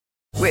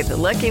With the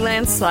Lucky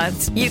Land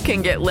Slots, you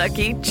can get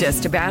lucky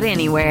just about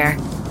anywhere.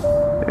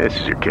 This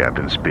is your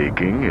captain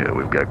speaking.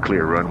 We've got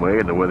clear runway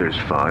and the weather's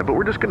fine, but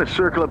we're just going to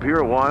circle up here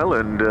a while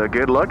and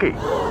get lucky.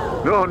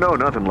 No,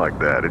 nothing like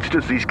that. It's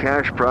just these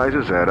cash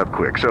prizes add up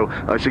quick. So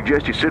I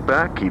suggest you sit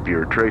back, keep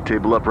your tray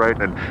table upright,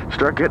 and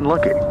start getting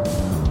lucky.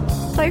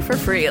 Play for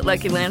free at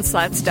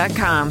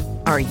LuckyLandSlots.com.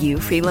 Are you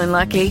feeling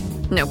lucky?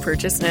 No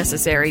purchase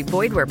necessary.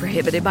 Void where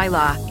prohibited by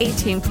law.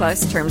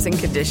 18+ terms and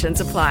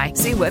conditions apply.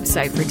 See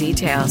website for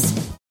details.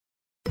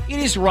 It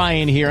is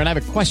Ryan here, and I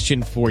have a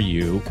question for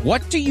you.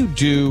 What do you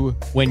do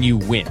when you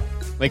win?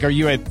 Like, are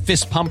you a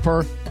fist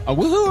pumper, a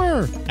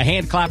woohooer, a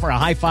hand clapper, a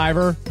high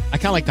fiver? I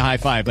kind of like the high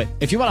five, but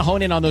if you want to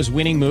hone in on those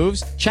winning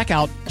moves, check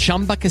out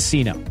Chumba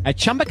Casino. At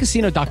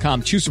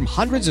ChumbaCasino.com, choose from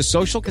hundreds of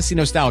social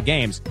casino-style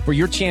games for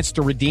your chance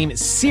to redeem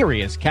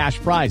serious cash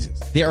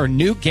prizes. There are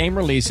new game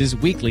releases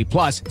weekly,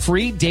 plus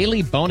free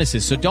daily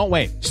bonuses, so don't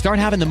wait. Start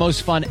having the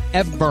most fun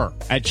ever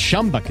at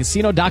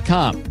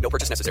ChumbaCasino.com. No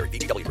purchase necessary.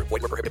 VGW. Void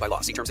where prohibited by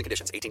law. See terms and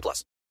conditions.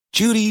 18+.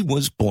 Judy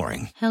was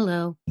boring.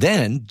 Hello.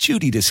 Then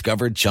Judy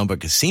discovered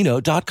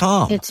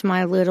ChumbaCasino.com. It's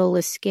my little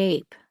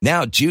escape.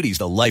 Now Judy's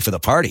the life of the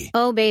party.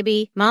 Oh,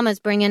 baby,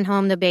 mama's bringing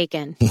home the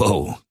bacon.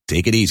 Whoa,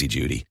 take it easy,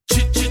 Judy.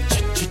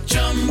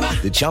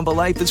 The Chumba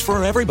life is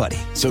for everybody.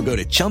 So go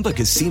to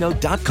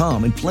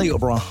ChumbaCasino.com and play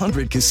over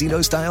 100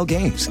 casino-style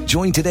games.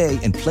 Join today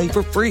and play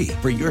for free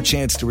for your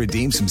chance to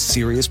redeem some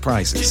serious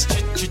prizes.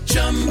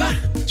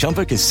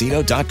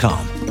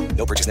 ChumbaCasino.com.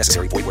 No purchase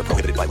necessary. Void where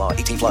prohibited by law.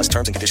 18+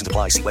 terms and conditions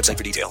apply. See website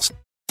for details.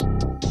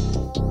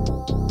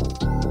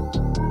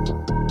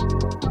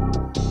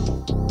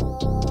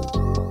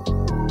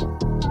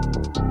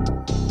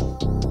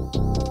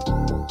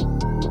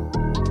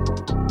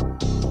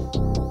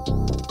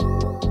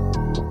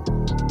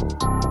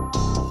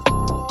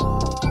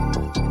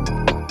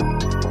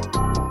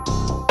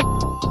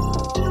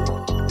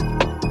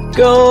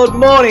 Good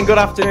morning, good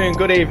afternoon,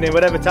 good evening,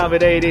 whatever time of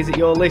day it is that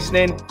you're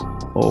listening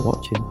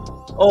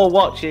or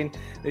watching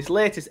this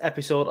latest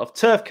episode of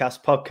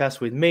Turfcast podcast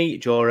with me,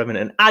 Joe Redman,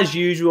 and as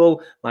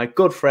usual, my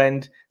good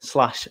friend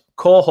 /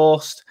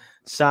 co-host,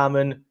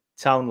 Simon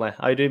Townley.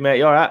 How you doing, mate?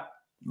 You all right?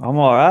 I'm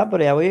all right,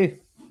 buddy. How are you?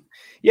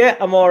 Yeah,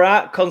 I'm all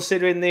right,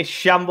 considering the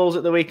shambles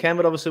at the weekend,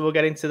 but obviously we'll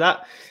get into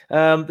that.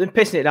 Been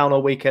pissing it down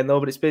all weekend, though,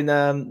 but it's been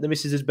the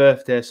missus'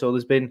 birthday, so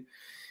there's been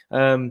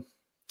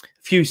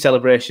few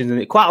celebrations,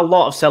 and quite a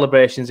lot of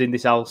celebrations in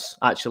this house,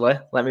 actually.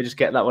 Let me just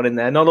get that one in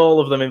there. Not all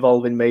of them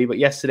involving me, but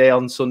yesterday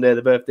on Sunday,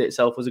 the birthday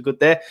itself was a good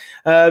day.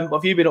 What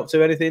have you been up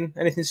to?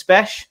 Anything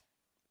special?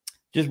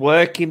 Just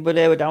working, but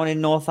they were down in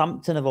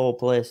Northampton, of all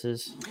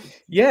places.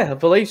 Yeah, I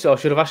believe so. I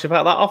should have asked you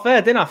about that off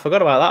air, didn't I?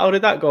 Forgot about that. How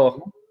did that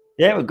go?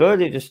 Yeah, it was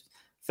good. It just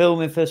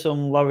filming for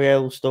some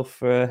L'Oreal stuff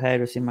for a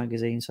hairdressing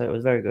magazine, so it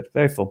was very good.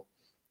 Very fun.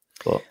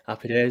 But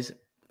happy days.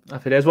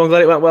 Happy days. Well, I'm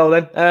glad it went well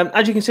then.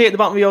 As you can see at the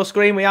bottom of your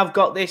screen, we have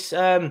got this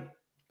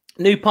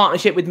new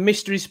partnership with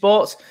Mystery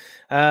Sports.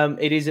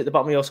 It is at the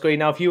bottom of your screen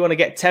now. If you want to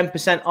get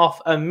 10% off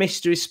a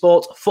Mystery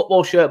Sports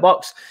football shirt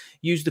box,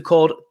 use the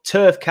code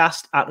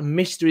TURFCAST at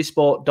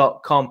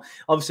mysterysport.com.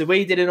 Obviously,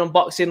 we did an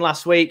unboxing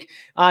last week.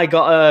 I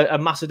got a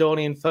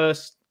Macedonian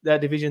first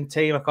division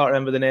team. I can't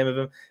remember the name of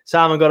them.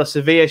 Simon got a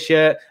Sevilla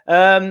shirt.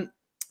 The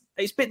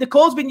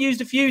code's been used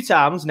a few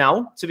times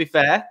now, to be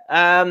fair.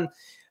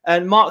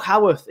 And Mark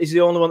Howarth is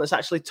the only one that's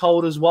actually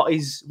told us what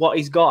he's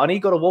got. And he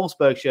got a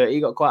Wolfsburg shirt.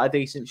 He got quite a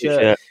decent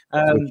shirt.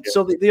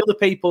 So the other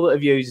people that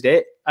have used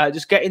it,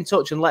 just get in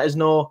touch and let us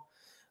know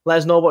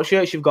what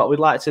shirts you've got. We'd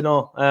like to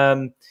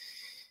know.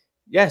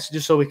 Yes,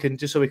 just so we can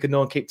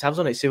know and keep tabs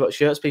on it, see what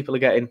shirts people are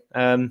getting.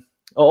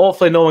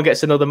 Hopefully no one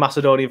gets another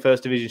Macedonian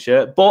First Division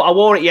shirt. But I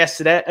wore it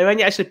yesterday, and when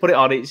you actually put it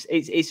on,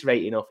 it's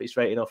right enough. It's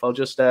right enough. I'll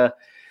just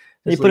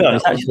you put it on,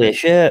 it's actually a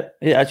shirt.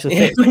 It actually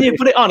fits. When you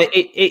put it on,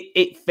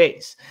 it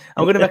fits.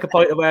 I'm going to make a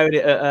point of wearing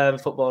it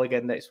at football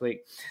again next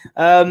week.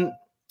 But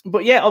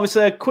yeah,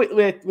 obviously,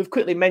 we've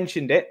quickly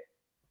mentioned it.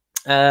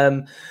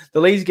 The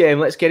Leeds game,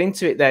 let's get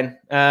into it then.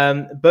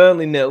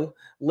 Burnley 0,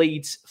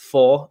 Leeds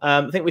 4.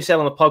 I think we said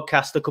on the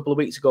podcast a couple of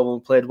weeks ago when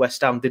we played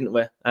West Ham, didn't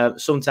we?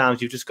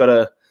 Sometimes you've just got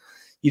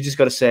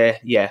to say,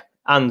 yeah,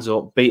 hands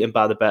up, beaten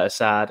by the better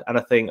side. And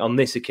I think on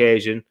this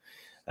occasion,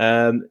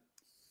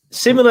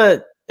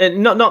 similar.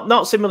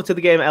 Not similar to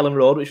the game at Ellen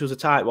Road, which was a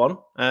tight one,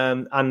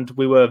 and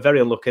we were very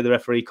unlucky. The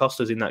referee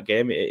cost us in that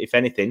game, if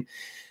anything.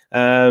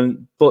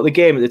 But the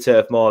game at the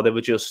Turf Moor, they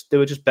were just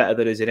better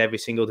than us in every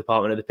single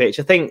department of the pitch.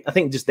 I think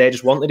they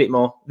just wanted it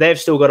more. They've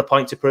still got a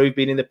point to prove,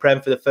 being in the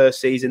Prem for the first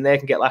season. They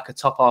can get like a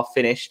top half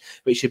finish,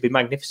 which should be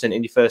magnificent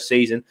in your first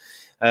season.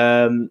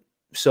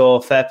 So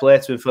fair play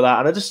to them for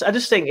that. And I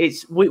just think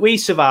we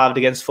survived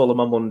against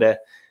Fulham on Monday,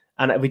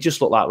 and we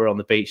just looked like we were on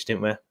the beach,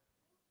 didn't we?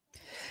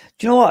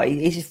 Do you know what?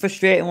 It's a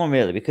frustrating one,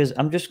 really, because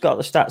I'm just got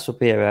the stats up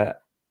here,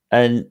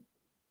 and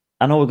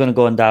I know we're going to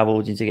go and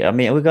divulge into it. I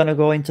mean, are we going to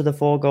go into the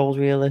 4 goals,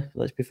 really?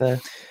 Let's be fair.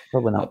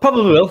 Probably not.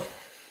 Probably will.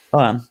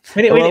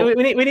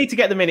 We need to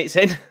get the minutes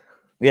in.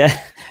 Yeah.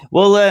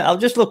 Well, I'm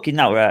just looking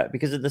now, right,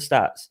 because of the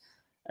stats.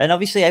 And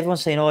obviously,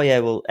 everyone's saying, oh, yeah,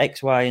 well,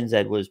 X, Y, and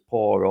Z was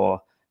poor,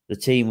 or The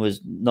team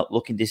was not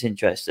looking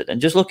disinterested. And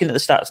just looking at the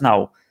stats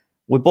now,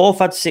 we both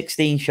had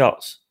 16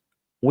 shots.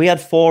 We had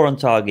 4 on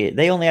target.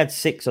 They only had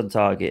 6 on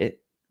target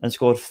and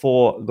scored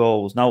 4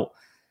 goals. Now,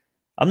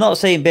 I'm not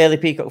saying Bailey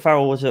Peacock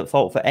Farrell was at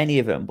fault for any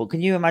of them, but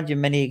can you imagine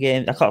many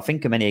games? I can't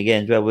think of many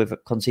games where we've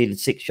conceded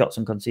 6 shots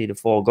and conceded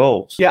 4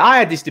 goals. Yeah, I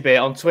had this debate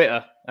on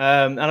Twitter,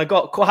 and I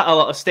got quite a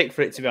lot of stick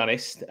for it, to be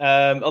honest.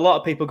 A lot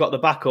of people got the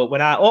backup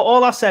when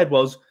all I said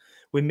was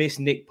we missed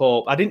Nick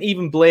Pope. I didn't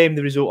even blame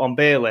the result on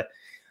Bailey.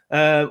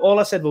 All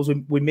I said was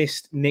we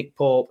missed Nick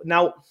Pope.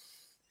 Now,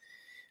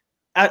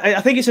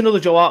 I think it's another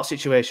Joe Hart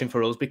situation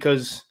for us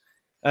because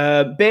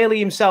Bailey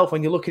himself,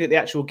 when you're looking at the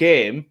actual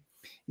game,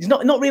 he's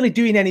not really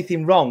doing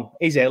anything wrong,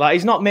 is he? Like,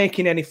 he's not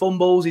making any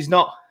fumbles. He's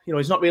not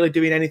really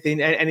doing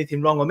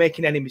anything wrong or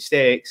making any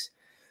mistakes.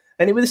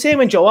 And it was the same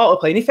when Joe Hart were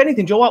playing. If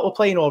anything, Joe Hart were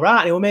playing all right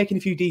and he were making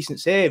a few decent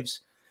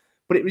saves.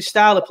 But it was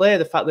style of play,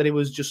 the fact that he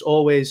was just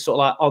always sort of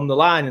like on the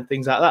line and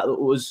things like that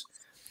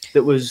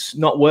that was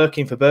not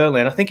working for Burnley.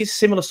 And I think it's a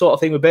similar sort of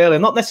thing with Bailey.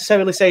 I'm not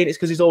necessarily saying it's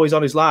because he's always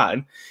on his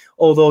line,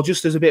 although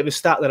just as a bit of a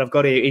stat that I've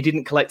got here, he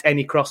didn't collect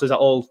any crosses at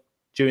all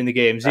during the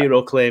game.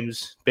 0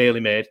 claims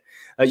Bailey made.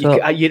 I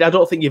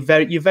don't think you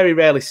very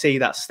rarely see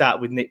that stat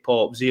with Nick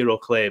Pope, 0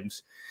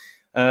 claims.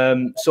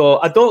 So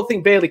I don't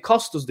think Bailey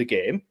cost us the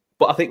game,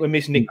 but I think we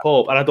missed Nick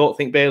Pope, and I don't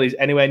think Bailey's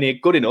anywhere near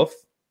good enough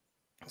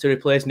to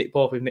replace Nick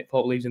Pope if Nick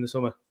Pope leaves in the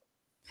summer.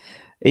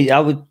 I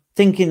was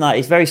thinking that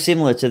it's very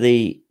similar to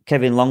the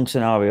Kevin Long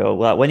scenario.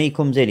 Like when he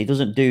comes in, he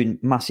doesn't do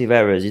massive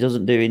errors. He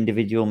doesn't do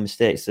individual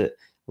mistakes that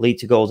lead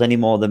to goals any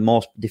more than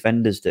most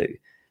defenders do.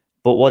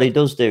 But what he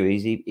does do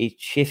is he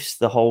shifts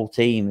the whole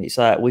team. It's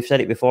like we've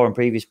said it before in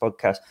previous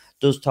podcasts.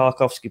 Does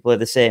Tarkowski play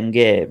the same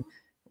game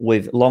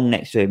with Long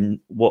next to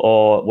him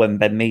or when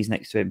Ben Mee's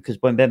next to him? Because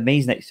when Ben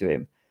Mee's next to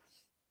him,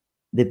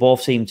 they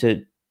both seem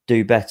to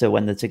do better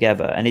when they're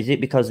together. And is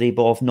it because they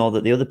both know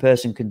that the other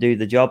person can do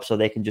the job so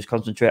they can just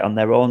concentrate on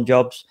their own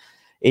jobs?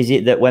 Is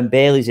it that when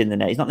Bailey's in the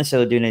net, he's not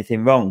necessarily doing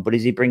anything wrong, but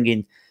is he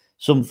bringing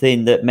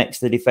something that makes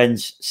the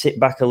defence sit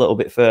back a little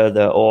bit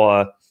further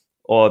or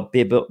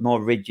be a bit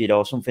more rigid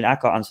or something? I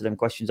can't answer them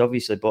questions,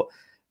 obviously, but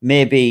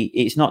maybe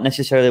it's not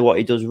necessarily what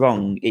he does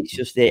wrong. It's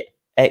just the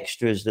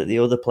extras that the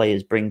other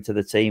players bring to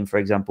the team. For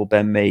example,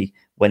 Ben Mee,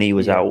 when he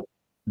was out,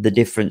 the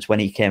difference when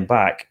he came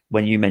back,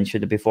 when you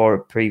mentioned it before,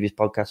 a previous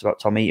podcast about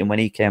Tom Eaton, when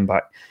he came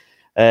back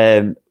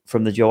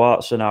from the Joe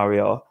Hart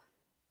scenario,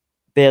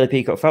 Bailey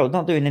Peacock Farrell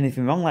not doing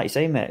anything wrong, like you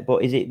say, mate,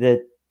 but is it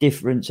the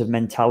difference of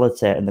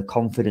mentality and the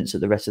confidence that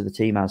the rest of the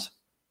team has?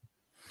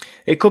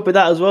 It could be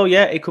that as well,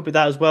 yeah. It could be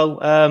that as well.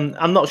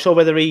 I'm not sure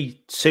whether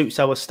he suits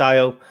our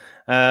style.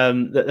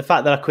 The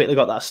fact that I quickly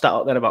got that stat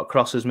up then about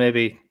crosses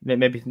maybe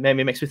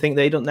makes me think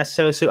that he doesn't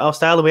necessarily suit our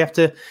style. And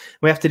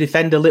we have to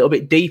defend a little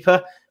bit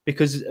deeper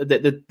because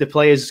the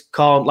players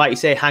can't, like you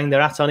say, hang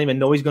their hat on him and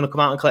know he's going to come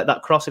out and collect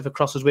that cross if a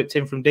cross is whipped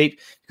in from deep.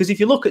 Because if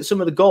you look at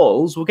some of the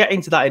goals, we'll get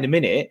into that in a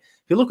minute.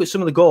 If you look at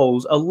some of the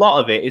goals, a lot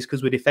of it is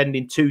because we're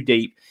defending too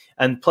deep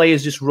and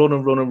players just run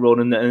and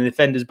the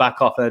defenders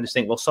back off and they just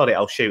think, well, sod it,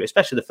 I'll shoot.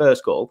 Especially the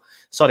first goal,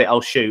 sod it, I'll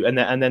shoot. And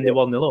then they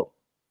 1-0 up.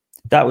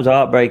 That was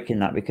heartbreaking,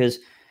 that, because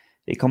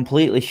it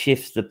completely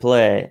shifts the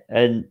play.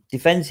 And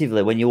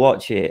defensively, when you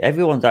watch it,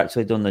 everyone's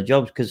actually done their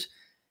jobs because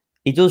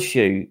he does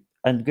shoot.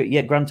 And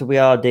yeah, granted, we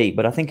are deep,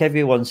 but I think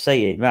everyone's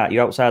saying, right,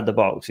 you're outside the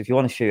box. If you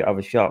want to shoot, have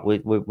a shot.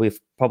 We've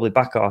probably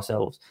back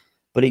ourselves.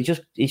 But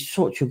it's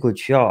such a good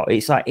shot.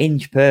 It's like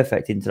inch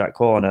perfect into that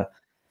corner.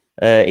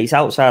 It's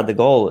outside the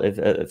goal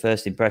at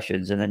first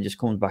impressions and then just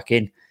comes back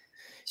in.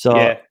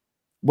 So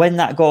when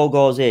that goal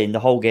goes in, the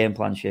whole game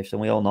plan shifts.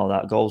 And we all know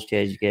that goals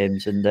change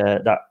games. And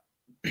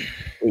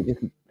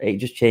it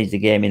just changed the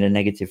game in a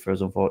negative for us,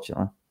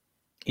 unfortunately.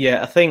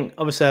 Yeah, I think,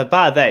 obviously,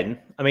 by then,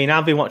 I mean,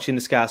 I've been watching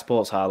the Sky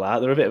Sports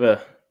highlight. They're a bit of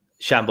a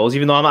shambles,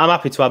 even though I'm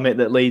happy to admit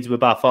that Leeds were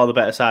by far the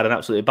better side and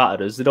absolutely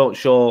battered us. They don't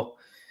show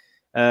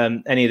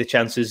any of the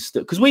chances.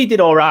 Because we did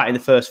all right in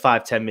the first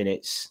 5-10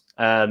 minutes.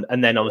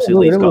 And then, obviously,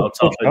 Leeds got on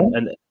top.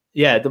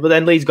 But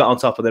then Leeds got on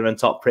top and they're on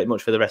top pretty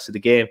much for the rest of the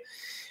game.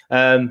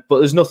 But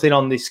there's nothing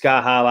on the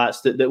Sky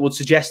highlights that would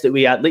suggest that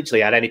we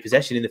literally had any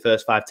possession in the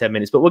first 5-10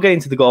 minutes. But we'll get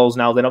into the goals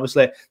now. Then,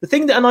 obviously, the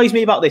thing that annoys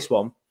me about this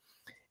one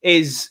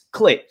is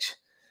Klitsch,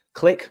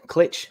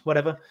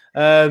 whatever.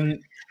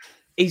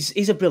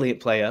 He's a brilliant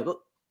player.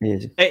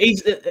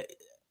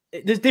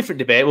 There's different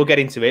debate. We'll get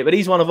into it, but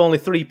he's one of only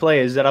 3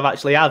 players that I've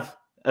actually have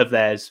of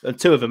theirs, and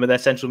 2 of them are their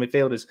central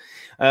midfielders.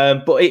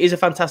 But it is a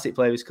fantastic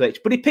player, is Klitsch.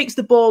 But he picks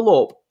the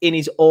ball up in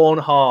his own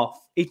half.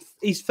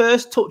 His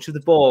first touch of the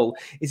ball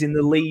is in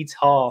the Leeds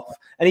half,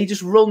 and he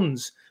just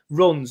runs.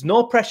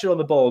 No pressure on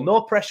the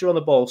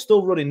ball,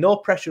 still running, no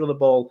pressure on the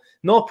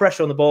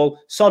ball,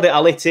 sod it,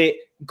 I'll hit it,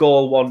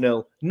 goal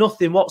 1-0.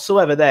 Nothing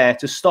whatsoever there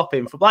to stop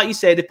him from, like you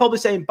say, they're probably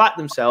saying back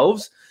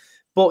themselves,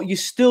 but you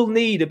still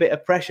need a bit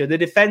of pressure. The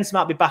defence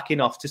might be backing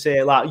off to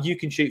say, like, you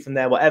can shoot from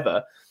there,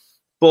 whatever,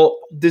 but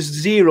there's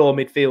zero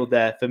midfield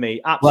there for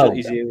me,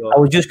 absolutely zero. I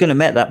was just going to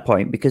make that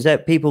point because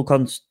people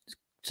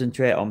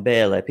concentrate on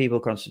Bailey. People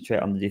concentrate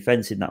on the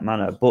defence in that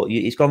manner. But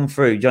he's gone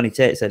through, Johnny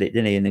Tate said it,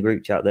 didn't he, in the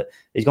group chat, that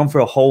he's gone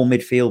through a whole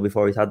midfield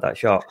before he's had that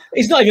shot.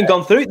 He's not even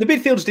gone through. The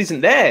midfield just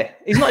isn't there.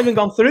 He's not even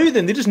gone through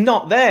them. They're just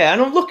not there.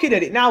 And I'm looking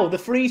at it now, the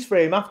freeze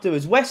frame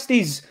afterwards. West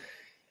is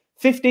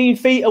 15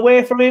 feet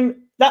away from him.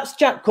 That's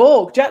Jack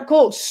Cork. Jack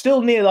Cork's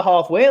still near the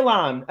halfway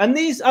line. And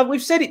these,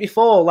 we've said it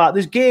before, like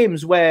there's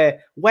games where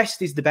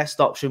West is the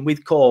best option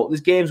with Cork.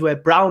 There's games where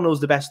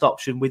Brownhill's the best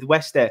option with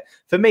Wester.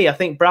 For me, I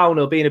think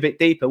Brownhill being a bit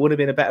deeper would have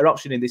been a better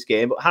option in this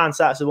game. But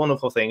hindsight's a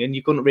wonderful thing. And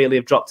you couldn't really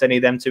have dropped any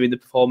of them two in the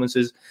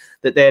performances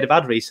that they'd have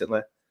had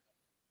recently.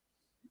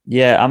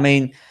 Yeah, I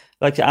mean,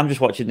 like I'm just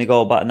watching the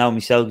goal back now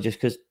myself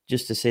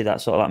just to see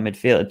that sort of like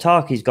midfield.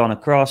 Tarky's gone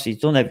across. He's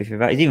done everything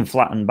right. He's even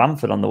flattened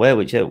Bamford on the way,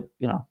 which,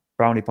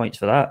 brownie points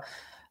for that.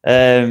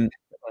 And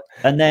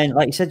then,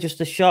 like you said, just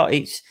the shot.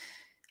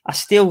 I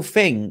still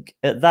think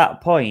at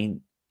that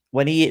point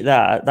when he hit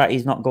that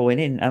is not going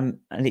in, and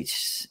it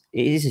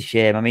is a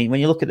shame. I mean, when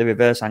you look at the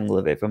reverse angle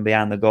of it from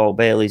behind the goal,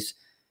 Bailey's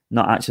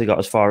not actually got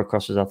as far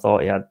across as I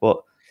thought he had.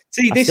 But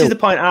see, this is the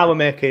point I was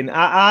making.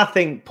 I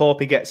think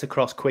Popey gets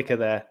across quicker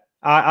there.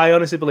 I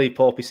honestly believe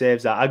Popey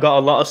saves that. I got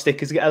a lot of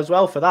stickers as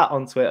well for that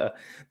on Twitter.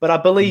 But I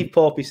believe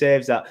Popey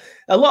saves that.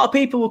 A lot of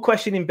people were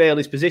questioning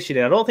Bailey's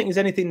positioning. I don't think there's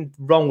anything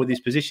wrong with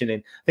his positioning.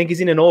 I think he's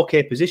in an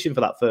okay position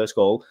for that first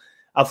goal.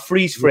 I've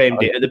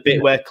freeze-framed it at the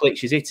bit where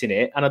Klitsch is hitting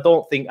it. And I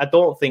don't think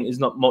there's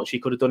not much he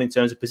could have done in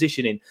terms of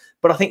positioning.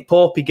 But I think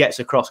Popey gets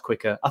across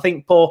quicker. I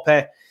think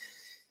Popey...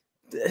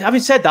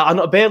 Having said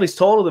that, Bailey's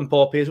taller than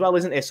Popey as well,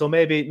 isn't he? So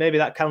maybe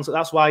that counts.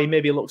 That's why he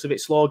maybe looks a bit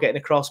slow getting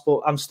across.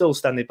 But I'm still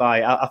standing by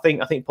it. I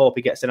think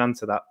Popey gets an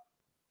answer to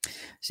that.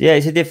 So yeah,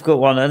 it's a difficult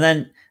one. And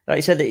then, like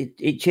you said,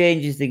 it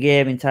changes the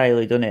game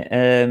entirely, doesn't it?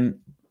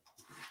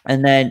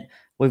 And then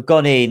we've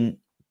gone in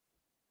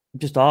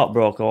just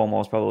heartbroken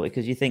almost probably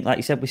because you think, like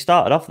you said, we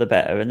started off the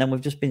better, and then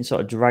we've just been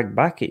sort of dragged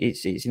back.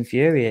 It's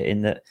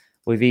infuriating that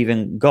we've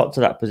even got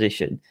to that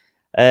position.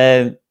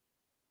 But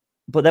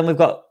then we've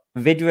got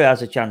Vidra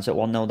has a chance at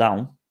 1-0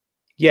 down.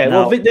 Yeah,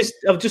 now, well,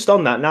 I'm just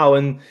on that now,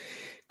 and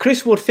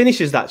Chris Wood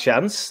finishes that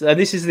chance. And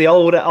this is the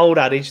old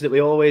adage that we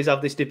always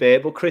have this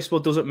debate, but Chris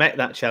Wood doesn't make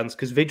that chance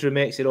because Vidra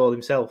makes it all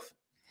himself.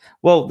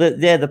 Well,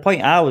 the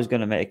point I was going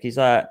to make is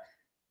that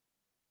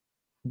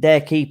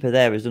their keeper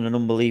there has done an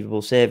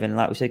unbelievable save, and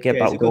like we said,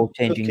 about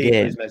goal-changing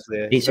game.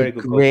 It's a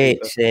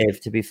great save,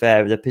 to be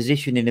fair. The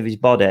positioning of his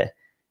body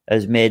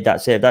has made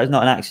that save. That is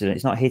not an accident.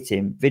 It's not hit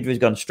him. Vidra's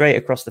gone straight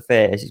across the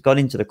face. It's gone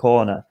into the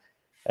corner.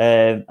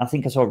 I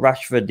think I saw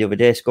Rashford the other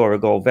day score a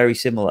goal very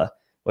similar,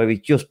 where he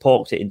just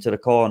poked it into the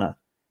corner.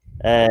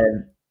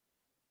 And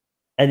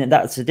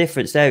that's the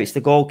difference there. It's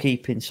the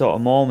goalkeeping sort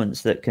of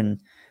moments that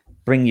can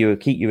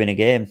keep you in a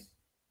game.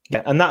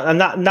 Yeah, and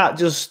that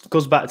just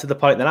goes back to the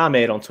point that I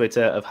made on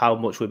Twitter of how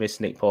much we missed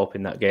Nick Pope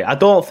in that game. I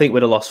don't think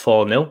we'd have lost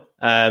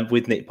 4-0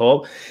 with Nick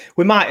Pope.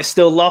 We might have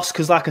still lost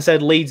because, like I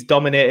said, Leeds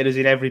dominated us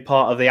in every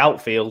part of the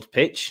outfield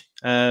pitch.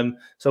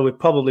 So we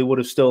probably would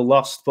have still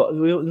lost, but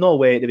no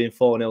way it'd have been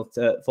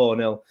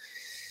 4-0.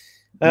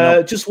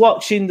 No. Just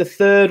watching the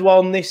third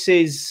one, this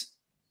is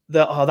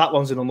that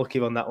one's an unlucky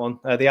one, that one.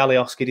 The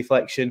Alioski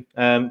deflection.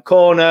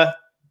 Corner,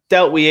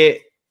 dealt with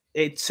it.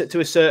 It's to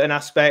a certain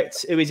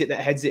aspect. Who is it that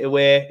heads it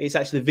away? It's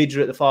actually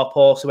Vidra at the far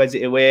post who heads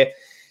it away.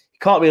 He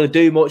can't really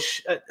do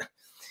much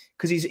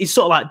because he's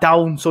sort of like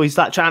down, so he's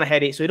like trying to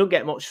head it, so he don't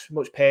get much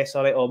pace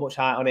on it or much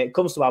height on it. It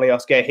comes to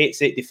Alioski,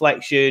 hits it,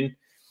 deflection,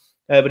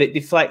 but it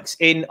deflects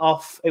in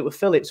off. It was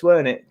Phillips,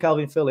 weren't it?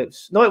 Calvin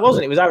Phillips. No, it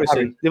wasn't. It was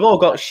Harrison. They've all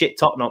got shit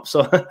top knot,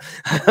 so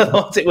I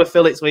thought it was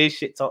Phillips with his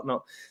shit top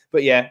knot.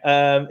 But yeah,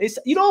 it's,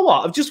 you know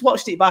what? I've just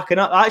watched it back, and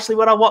actually,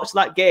 when I watched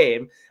that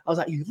game, I was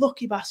like, "You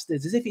lucky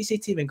bastards!" As if it's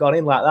hit him and gone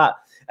in like that.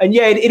 And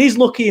yeah, it is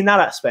lucky in that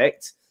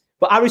aspect.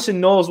 But Harrison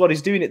knows what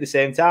he's doing at the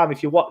same time.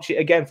 If you watch it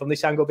again from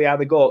this angle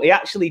behind the goal, he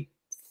actually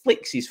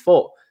flicks his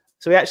foot,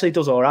 so he actually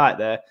does all right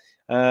there.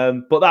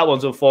 But that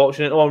one's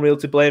unfortunate. No one real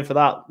to blame for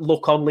that.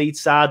 Luck on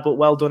Leeds side, but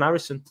well done,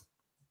 Harrison.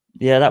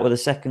 Yeah, that was the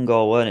second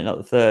goal, weren't it? Not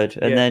the third.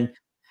 And then.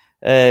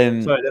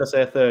 Sorry, did I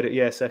say a third?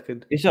 Yeah,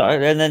 second.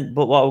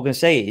 But what we're going to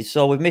say is,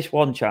 so we've missed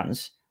one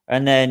chance,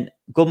 and then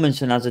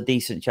Gudmundsson has a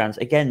decent chance.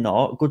 Again,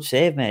 not good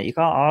save, mate. You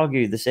can't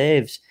argue the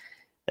saves.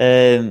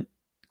 Could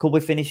we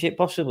finish it?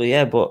 Possibly,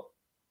 yeah, but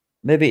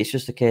maybe it's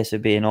just a case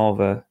of being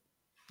over.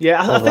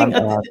 Yeah, I think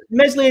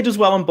Meslier does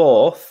well on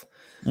both,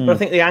 but I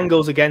think the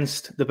angle's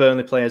against the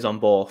Burnley players on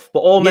both. But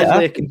all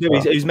Meslier can do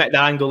is he's made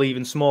the angle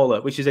even smaller,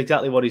 which is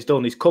exactly what he's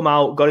done. He's come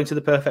out, got into the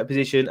perfect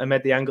position, and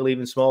made the angle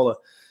even smaller.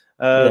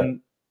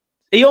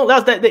 He's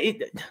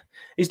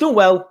done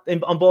well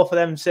on both of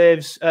them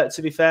saves,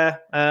 to be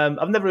fair.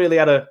 I've never really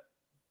had a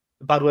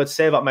bad word to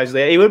say about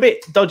Meslier. He was a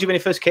bit dodgy when he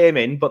first came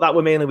in, but that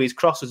were mainly with his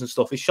crosses and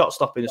stuff. His shot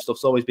stopping and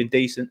stuff's always been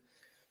decent.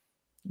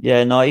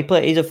 Yeah, no,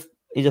 he's a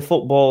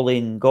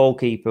footballing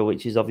goalkeeper,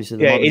 which is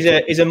obviously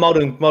he's a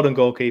modern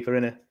goalkeeper,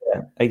 isn't he?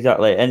 Yeah,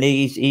 exactly. And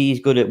he's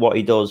good at what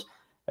he does.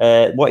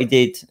 What he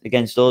did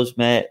against us,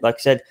 mate, like I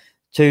said,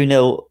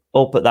 2-0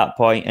 up at that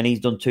point, and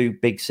he's done two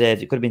big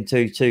saves. It could have been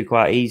 2-2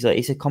 quite easily.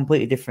 It's a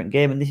completely different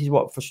game, and this is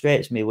what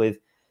frustrates me with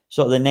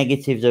sort of the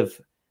negatives of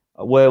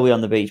were we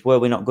on the beach, were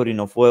we not good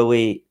enough,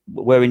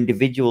 were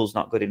individuals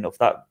not good enough,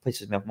 that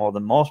pisses me off more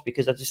than most,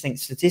 because I just think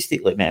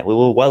statistically, mate, we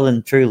were well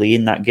and truly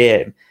in that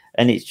game,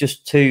 and it's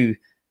just two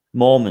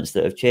moments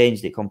that have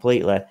changed it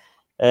completely.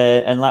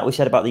 And like we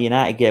said about the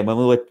United game, when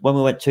we went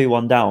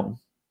 2-1 down,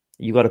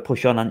 you got to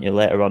push on, haven't you,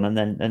 later on,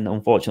 and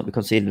unfortunately we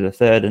conceded a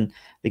third, and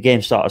the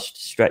game started to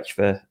stretch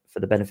for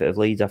the benefit of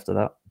Leeds after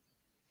that.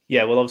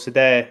 Yeah, well,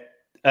 obviously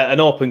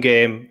an open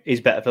game is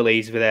better for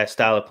Leeds with their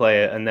style of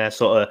player and their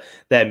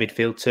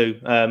midfield too.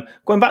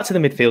 Going back to the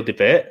midfield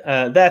debate,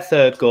 their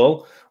third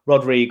goal,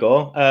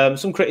 Rodrigo.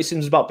 Some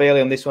criticisms about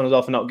Bailey on this one as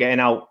well for not getting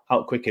out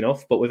quick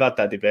enough, but we've had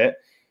that debate.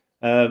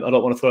 I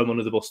don't want to throw him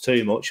under the bus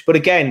too much. But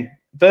again,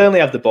 Burnley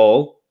have the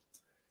ball.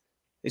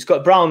 It's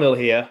got Brownhill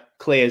here,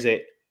 clears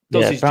it,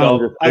 does his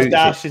job. As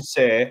Dar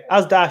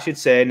should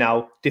say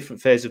now,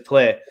 different phase of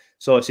play.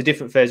 So it's a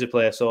different phase of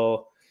play.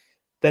 So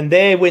then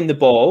they win the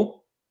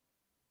ball,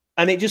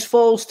 and it just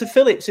falls to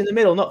Phillips in the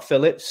middle, not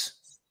Phillips.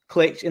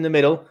 Klich in the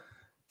middle.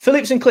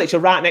 Phillips and Klich are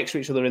right next to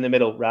each other in the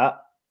middle, right?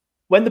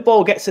 When the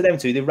ball gets to them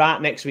two, they're right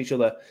next to each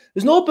other.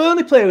 There's no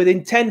Burnley player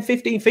within 10,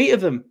 15 feet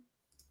of them.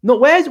 No,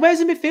 where's the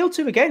midfield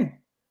to again?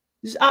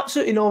 There's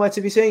absolutely nowhere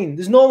to be seen.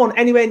 There's no one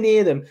anywhere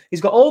near them.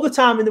 He's got all the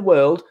time in the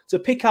world to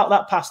pick out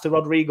that pass to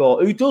Rodrigo,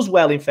 who does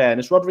well, in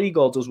fairness.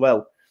 Rodrigo does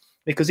well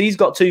because he's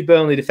got two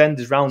Burnley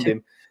defenders round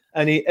him.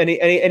 And he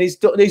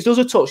does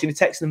a touch and he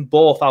takes them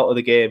both out of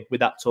the game with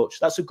that touch.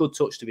 That's a good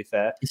touch, to be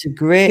fair. It's a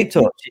great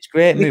touch. It's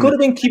great. It could have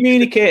been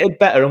communicated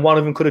better, and one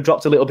of them could have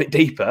dropped a little bit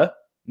deeper,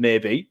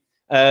 maybe.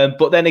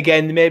 But then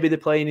again, maybe they're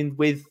playing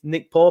with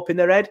Nick Pope in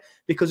their head,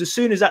 because as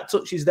soon as that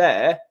touch is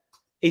there,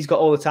 he's got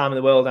all the time in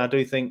the world. And I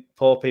do think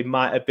Pope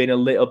might have been a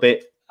little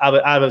bit have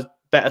a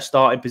better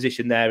starting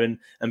position there and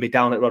be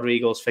down at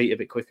Rodrigo's feet a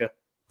bit quicker.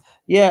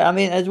 Yeah, I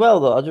mean, as well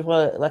though, I just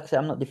want to, like I said,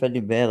 I'm not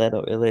defending Bailey. I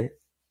don't really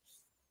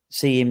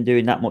see him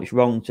doing that much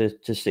wrong to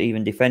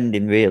even defend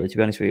him, really, to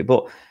be honest with you.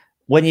 But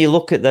when you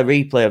look at the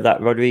replay of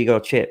that Rodrigo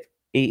chip,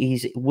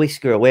 he's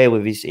whisker away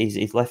with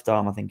his left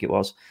arm, I think it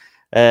was,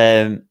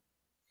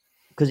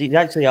 because he's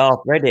actually half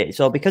read it.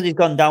 So because he's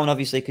gone down,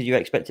 obviously, because you're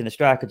expecting a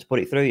striker to put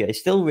it through you, he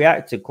still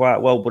reacted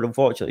quite well, but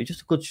unfortunately,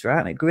 just a good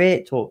strike, a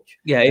great touch.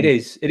 Yeah, it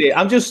is. It is.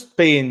 I'm just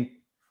being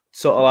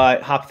sort of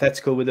like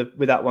hypothetical with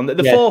that one.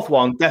 The fourth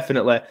one,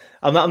 definitely.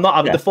 I'm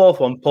not. The fourth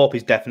one, Pope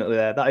is definitely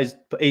there. That is,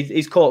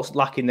 he's caught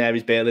lacking there.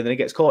 Is Bailey, then he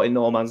gets caught in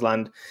no man's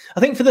land. I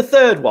think for the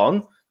third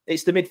one,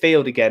 it's the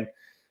midfield again.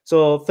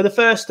 So for the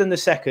first and the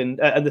second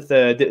and the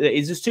third,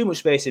 there's just too much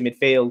space in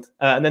midfield.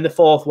 And then the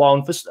fourth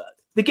one,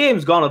 the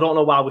game's gone. I don't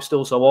know why we're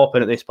still so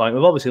open at this point.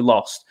 We've obviously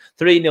lost.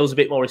 3-0 is a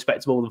bit more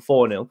respectable than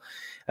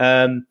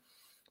 4-0.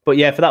 But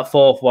yeah, for that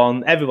fourth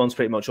one, everyone's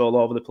pretty much all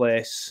over the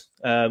place.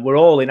 We're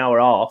all in our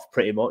half,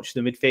 pretty much,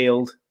 the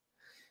midfield.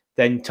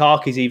 Then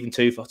Tarky's even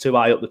too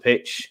high up the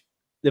pitch.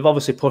 They've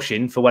obviously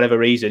pushing for whatever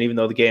reason, even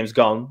though the game's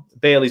gone.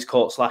 Bailey's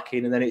caught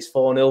slacking, and then it's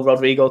 4-0.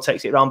 Rodrigo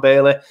takes it around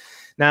Bailey.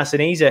 Nice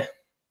and easy.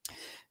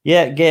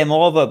 Yeah, game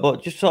over.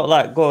 But just sort of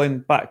like going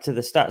back to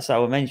the stats that I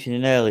was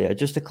mentioning earlier,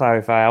 just to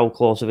clarify how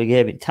close of a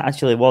game it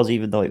actually was,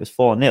 even though it was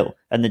 4-0.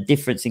 And the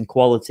difference in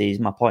quality is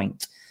my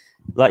point.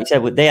 Like you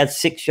said, they had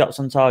 6 shots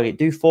on target.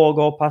 Do 4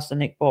 go past the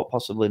Nick Pope?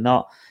 Possibly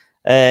not.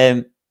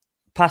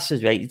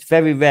 Passes rate, it's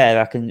very rare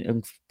I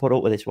can put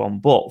up with this one,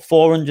 but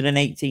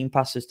 418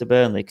 passes to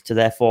Burnley to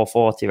their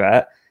 440,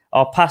 right?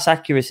 Our pass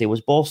accuracy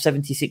was both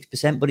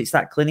 76%, but it's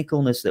that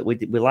clinicalness that we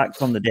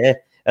lacked on the day.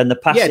 And the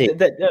passing.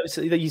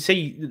 Yeah, you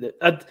see,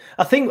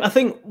 I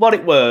think what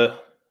it were,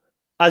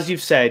 as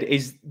you've said,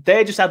 is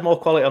they just had more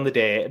quality on the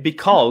day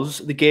because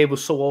the game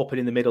was so open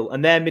in the middle,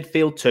 and their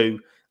midfield two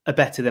are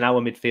better than our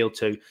midfield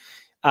two.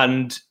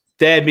 And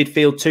their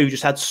midfield two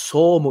just had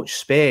so much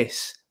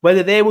space.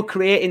 Whether they were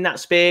creating that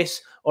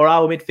space or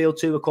our midfield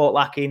two were caught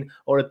lacking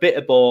or a bit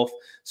of both.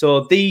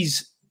 So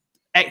these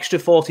extra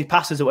 40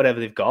 passes or whatever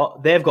they've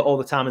got all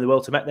the time in the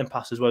world to make them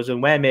passes, whereas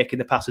when we're making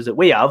the passes that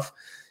we have,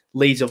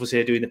 Leeds obviously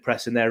are doing the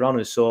press and their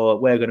honours, so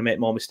we're going to make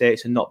more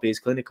mistakes and not be as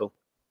clinical.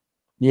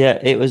 Yeah,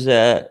 it was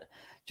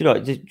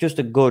just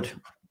a good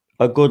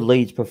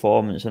Leeds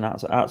performance, and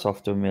that's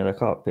often really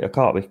I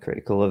can't be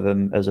critical of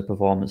them as a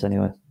performance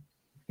anyway.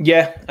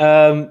 Yeah,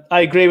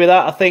 I agree with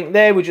that. I think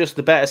they were just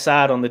the better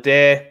side on the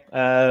day.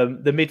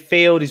 The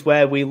midfield is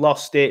where we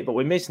lost it, but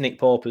we missed Nick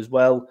Pope as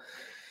well.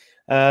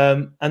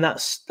 And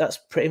that's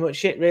pretty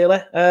much it,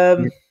 really.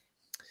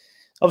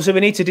 Obviously,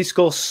 we need to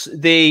discuss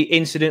the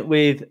incident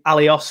with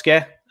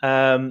Alioski.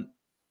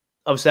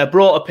 Obviously, I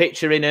brought a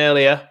picture in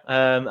earlier,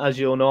 as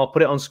you'll know. I'll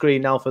put it on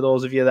screen now for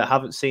those of you that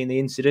haven't seen the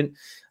incident.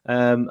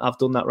 I've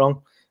done that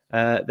wrong.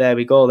 There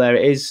we go. There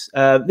it is.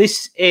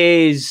 This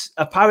is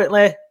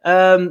apparently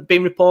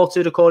being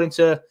reported, according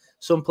to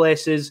some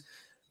places,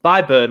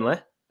 by Burnley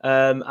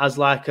as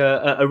like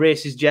a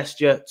racist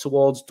gesture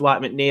towards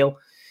Dwight McNeil.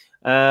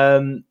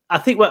 I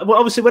think, well,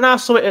 obviously, when I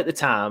saw it at the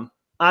time,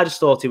 I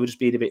just thought he was just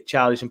being a bit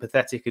childish and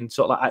pathetic and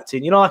sort of like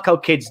acting, like how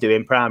kids do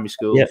in primary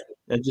school,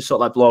 and just sort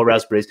of like blow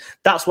raspberries.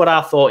 That's what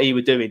I thought he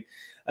was doing.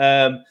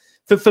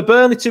 For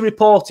Burnley to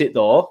report it,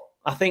 though,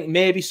 I think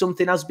maybe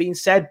something has been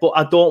said, but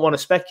I don't want to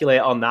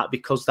speculate on that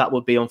because that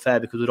would be unfair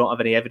because we don't have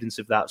any evidence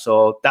of that.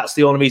 So that's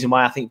the only reason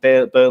why I think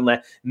Burnley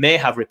may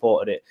have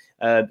reported it,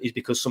 is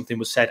because something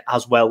was said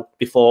as well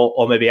before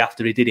or maybe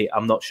after he did it.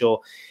 I'm not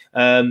sure.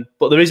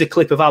 But there is a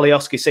clip of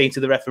Alioski saying to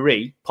the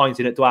referee,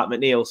 pointing at Dwight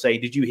McNeil,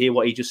 saying, "Did you hear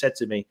what he just said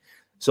to me?"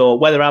 So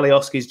whether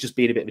Alioski's just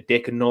being a bit of a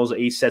dick and knows that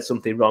he said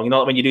something wrong, you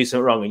know, when you do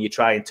something wrong and you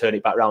try and turn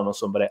it back round on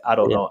somebody, I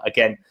don't know.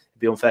 Again, it'd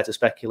be unfair to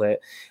speculate.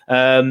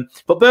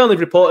 But Burnley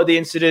reported the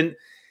incident.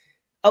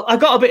 I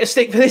got a bit of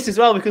stick for this as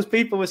well because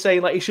people were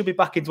saying like he should be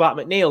backing Dwight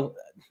McNeil.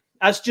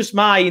 That's just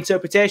my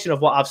interpretation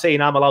of what I've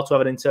seen. I'm allowed to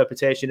have an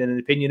interpretation and an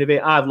opinion of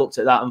it. I've looked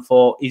at that and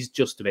thought he's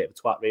just a bit of a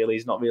twat, really.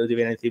 He's not really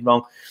doing anything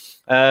wrong.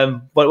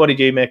 What did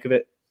you make of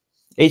it?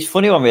 It's a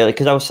funny one, really,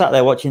 because I was sat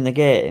there watching the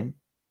game.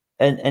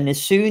 And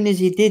as soon as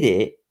he did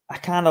it, I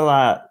kind of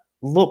like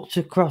looked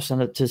across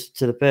and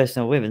to the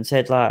person I'm with and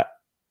said, like,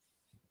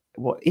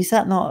 "What is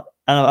that? Not?"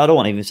 And I don't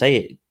want to even say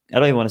it. I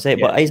don't even want to say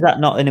it. But is that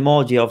not an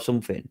emoji of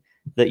something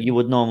that you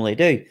would normally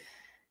do?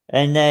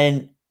 And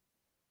then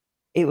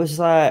it was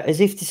like as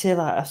if to say,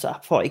 like, I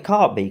thought it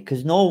can't be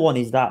because no one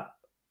is that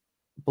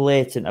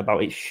blatant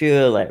about it.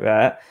 Surely,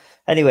 right?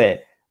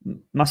 Anyway,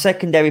 my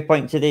secondary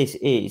point to this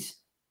is,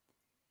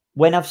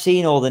 when I've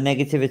seen all the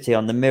negativity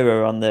on the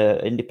Mirror, on the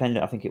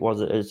Independent, I think it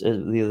was, as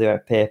the other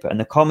paper, and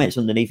the comments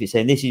underneath it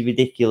saying, "This is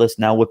ridiculous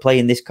now, we're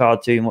playing this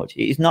card too much."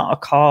 It is not a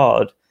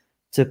card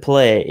to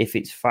play if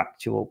it's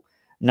factual.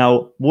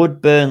 Now,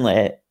 would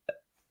Burnley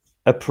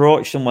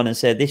approach someone and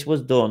say this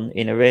was done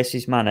in a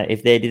racist manner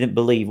if they didn't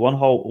believe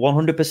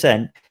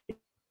 100%?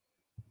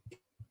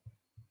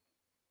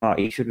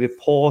 He should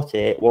report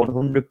it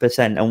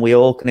 100%, and we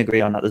all can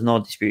agree on that. There's no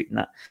disputing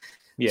that.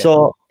 Yeah.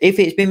 So if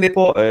it's been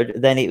reported,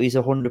 then it was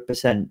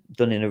 100%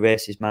 done in a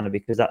racist manner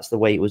because that's the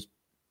way it was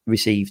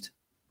received.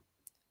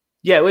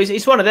 Yeah, well,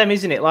 it's one of them,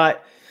 isn't it?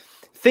 Like,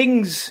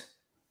 things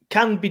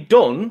can be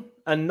done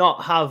and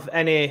not have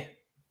any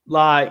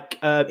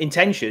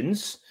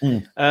intentions.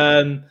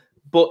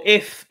 But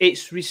if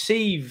it's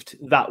received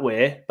that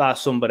way by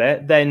somebody,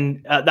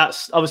 then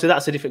that's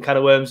a different kind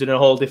of worms and a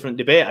whole different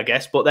debate, I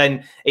guess. But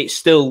then it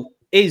still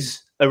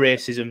is a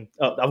racism.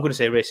 I'm going to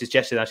say racist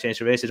gesture. I changed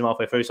to racism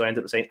halfway through, so I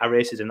ended up saying a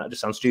racism. That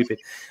just sounds stupid.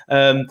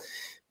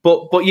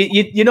 But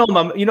you know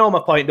my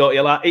point, don't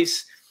you? Like,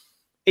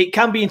 it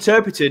can be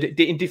interpreted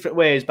in different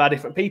ways by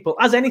different people,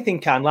 as anything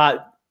can. Like,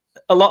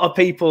 a lot of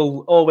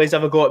people always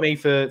have a go at me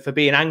for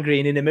being angry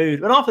and in a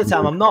mood, and half the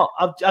time I'm not.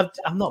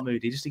 I'm not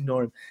moody. Just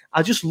ignore him.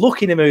 I just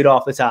look in a mood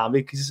half the time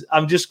because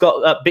I'm just got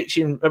a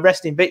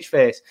resting bitch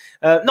face.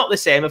 Not the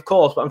same, of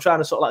course, but I'm trying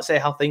to sort of like say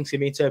how things can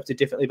be interpreted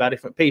differently by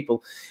different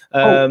people.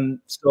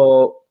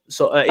 So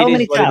how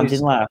many times in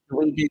life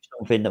we do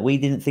something that we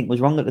didn't think was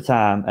wrong at the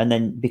time, and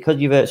then because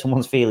you've hurt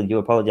someone's feeling, you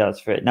apologise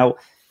for it. Now,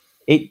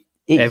 it's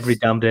every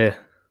damn day.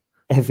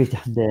 Every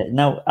damn day.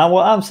 Now, and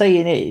what I'm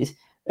saying is,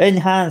 in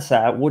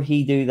hindsight, would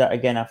he do that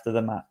again after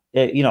the match?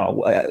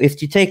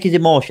 If you take his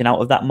emotion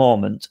out of that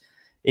moment,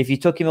 if you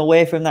took him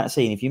away from that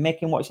scene, if you make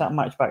him watch that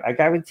match back, I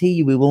guarantee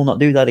you we will not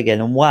do that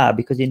again. And why?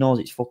 Because he knows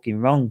it's fucking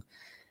wrong.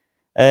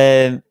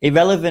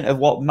 Irrelevant of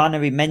what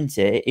manner he meant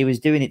it, he was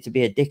doing it to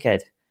be a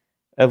dickhead,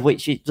 of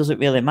which it doesn't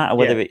really matter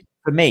whether it...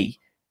 For me,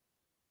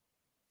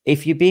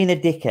 if you're being a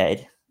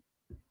dickhead,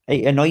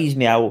 it annoys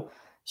me how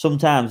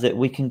sometimes that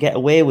we can get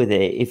away with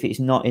it if it's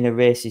not in a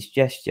racist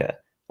gesture.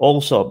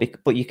 Also,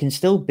 but you can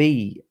still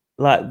be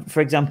like,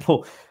 for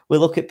example, we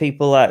look at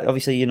people like,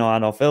 obviously, I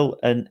know Phil,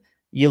 and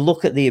you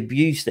look at the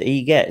abuse that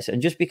he gets, and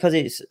just because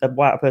it's a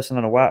white person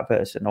on a white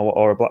person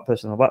or a black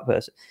person on a black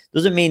person,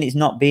 doesn't mean it's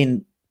not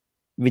being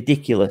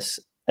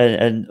ridiculous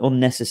and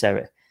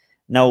unnecessary.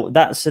 Now,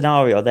 that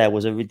scenario there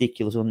was a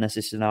ridiculous,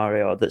 unnecessary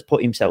scenario that's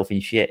put himself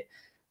in shit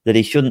that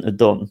he shouldn't have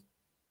done.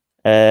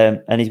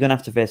 And he's going to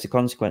have to face the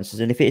consequences.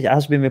 And if it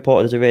has been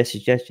reported as a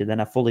racist gesture, then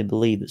I fully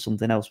believe that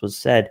something else was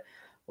said,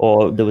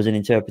 or there was an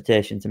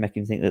interpretation to make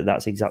him think that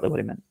that's exactly what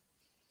he meant.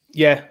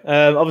 Yeah,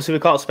 obviously we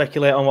can't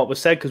speculate on what was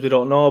said because we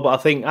don't know. But I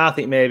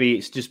think maybe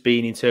it's just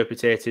been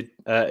interpreted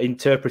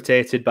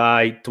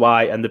by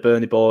Dwight and the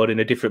Burnley board in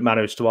a different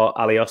manner as to what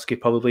Alioski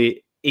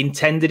probably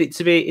intended it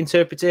to be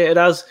interpreted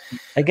as.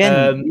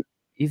 Again,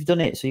 you've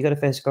done it, so you got to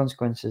face the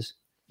consequences.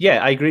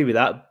 Yeah, I agree with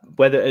that.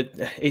 Whether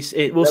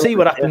we'll see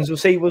what happens. We'll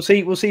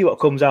see what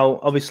comes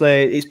out.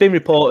 Obviously, it's been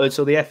reported,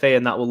 so the FA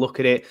and that will look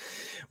at it.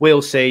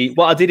 We'll see.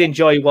 What I did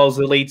enjoy was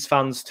the Leeds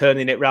fans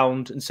turning it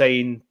round and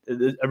saying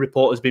a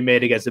report has been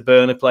made against the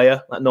Burnley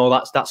player. Like, no,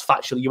 that's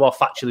factually. You are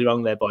factually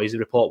wrong there, boys. The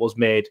report was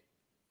made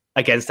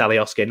against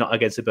Alioski, not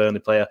against the Burnley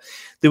player.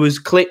 There was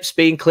clips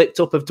being clipped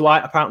up of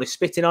Dwight apparently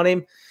spitting on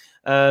him.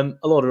 A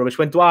load of rubbish.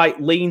 When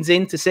Dwight leans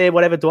in to say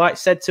whatever Dwight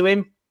said to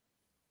him,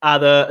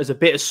 either as a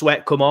bit of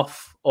sweat come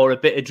off or a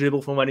bit of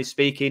dribble from when he's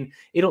speaking,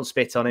 he don't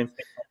spit on him.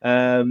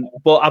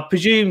 But I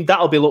presume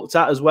that'll be looked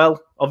at as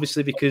well,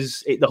 obviously,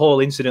 because the whole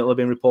incident will have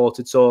been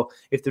reported. So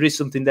if there is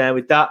something there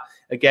with that,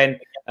 again,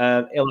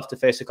 he'll have to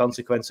face the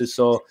consequences.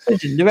 So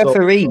the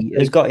referee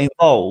has got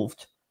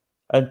involved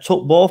and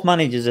took both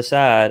managers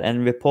aside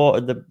and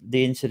reported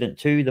the incident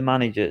to the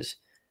managers.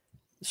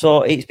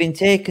 So it's been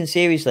taken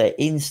seriously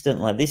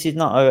instantly. This is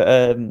not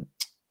a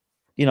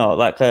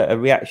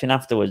reaction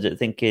afterwards at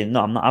thinking,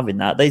 no, I'm not having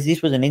that.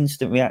 This was an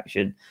instant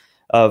reaction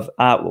of,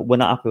 we're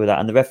not happy with that.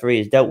 And the referee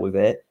has dealt with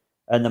it.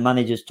 And the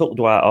managers took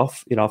Dwight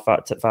off,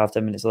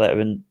 5-10 minutes later,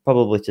 and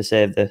probably to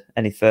save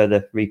any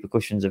further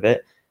repercussions of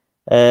it.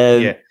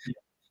 And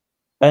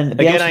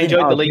again, I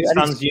enjoyed the Leeds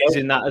fans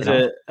using that as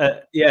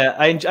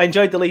I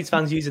enjoyed the Leeds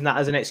fans using that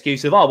as an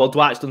excuse of,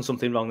 Dwight's done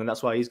something wrong and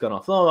that's why he's gone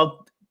off.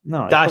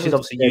 No, Dash is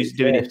obviously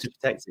doing it to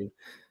protect him.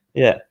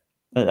 Yeah,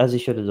 as he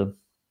should have done.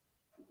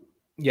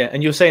 Yeah,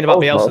 and you were saying about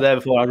Bielsa there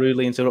before I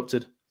rudely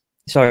interrupted.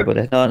 Sorry,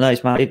 buddy. No,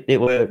 it's man. They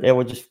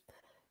were just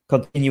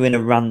continuing a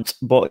rant.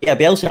 But yeah,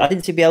 Bielsa, I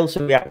didn't see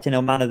Bielsa react in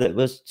a manner that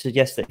was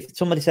suggested. If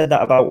somebody said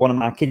that about one of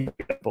my kids,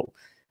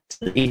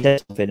 he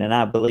said something, and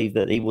I believe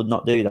that he would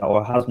not do that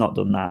or has not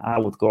done that, I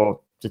would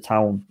go to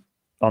town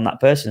on that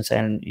person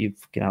saying, you're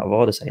fucking out of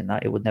order saying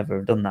that. He would never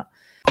have done that.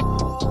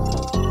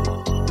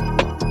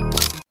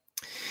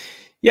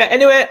 Yeah,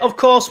 anyway, of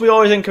course, we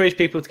always encourage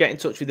people to get in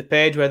touch with the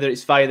page, whether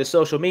it's via the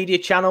social media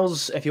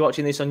channels. If you're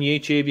watching this on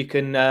YouTube, you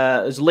can,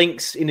 there's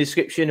links in the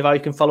description of how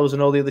you can follow us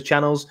on all the other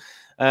channels.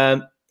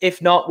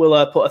 If not,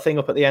 we'll put a thing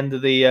up at the end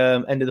of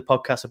the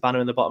podcast, a banner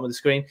in the bottom of the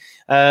screen.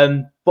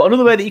 But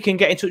another way that you can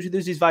get in touch with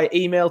us is via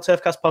email,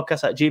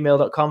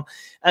 turfcastpodcast@gmail.com.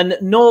 And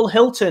Noel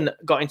Hilton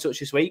got in touch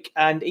this week,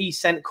 and he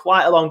sent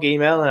quite a long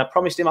email, and I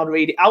promised him I'd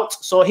read it out.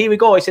 So here we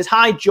go. He says,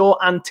 "Hi, Joe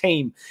and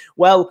team.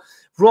 Well,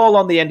 we're all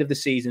on the end of the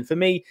season. For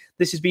me,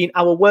 this has been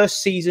our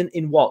worst season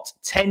in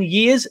 10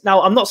 years?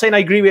 Now, I'm not saying I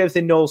agree with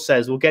everything Noel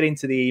says. We'll get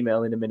into the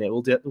email in a minute.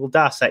 We'll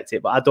dissect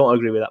it, but I don't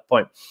agree with that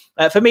point.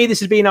 For me, this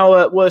has been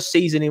our worst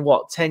season in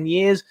 10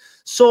 years?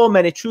 So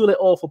many truly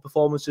awful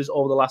performances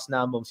over the last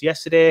 9 months.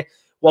 Yesterday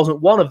wasn't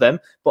one of them,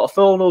 but a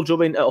 4-0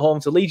 drubbing at home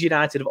to Leeds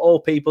United of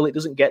all people. It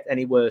doesn't get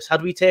any worse.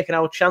 Had we taken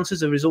our chances,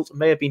 the results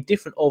may have been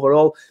different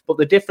overall, but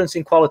the difference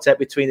in quality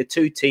between the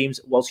two teams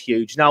was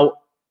huge." Now,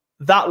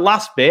 that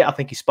last bit, I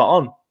think, is spot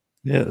on.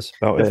 Yeah, that's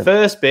about the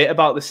first bit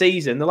about the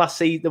season, the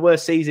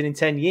worst season in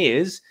 10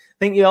 years. I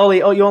think you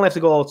only have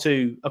to go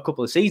to a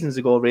couple of seasons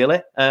ago,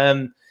 really.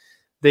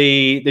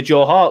 The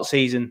Joe Hart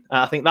season,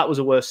 I think that was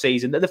a worst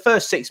season. The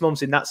first 6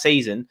 months in that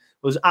season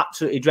was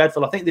absolutely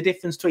dreadful. I think the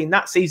difference between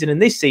that season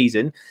and this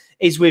season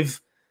is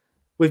we've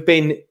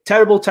been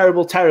terrible,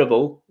 terrible,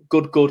 terrible,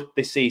 good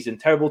this season.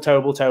 Terrible,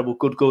 terrible, terrible,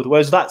 good.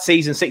 Whereas that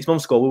season 6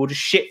 months ago, we were just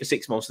shit for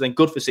 6 months and then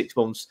good for 6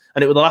 months,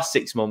 and it was the last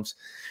 6 months.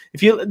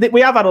 We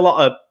have had a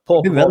lot of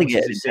poor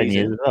performances this season. 10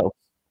 years as well.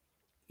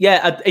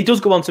 Yeah, it does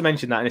go on to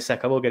mention that in a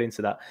sec. I will get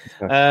into that.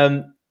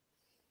 Okay.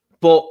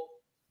 But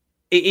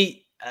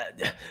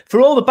for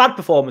all the bad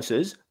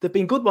performances, there've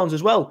been good ones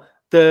as well.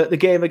 The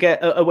game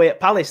away at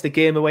Palace, the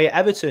game away at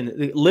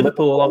Everton,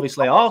 Liverpool,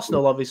 obviously,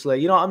 Arsenal, obviously.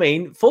 You know what I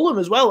mean? Fulham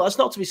as well. That's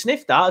not to be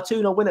sniffed at. A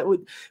 2-0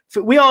 win.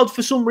 We are,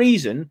 for some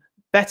reason,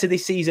 better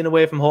this season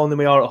away from home than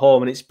we are at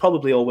home, and it's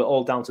probably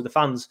all down to the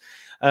fans.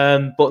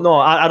 But no,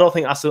 I don't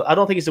think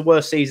it's the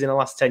worst season in the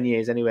last 10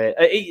 years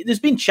anyway. There's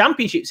been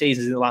championship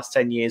seasons in the last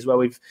 10 years where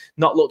we've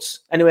not looked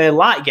anywhere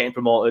like getting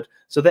promoted.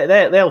 So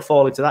they'll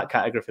fall into that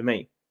category for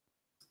me.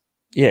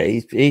 Yeah,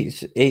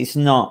 it's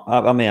not.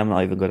 I mean, I'm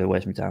not even going to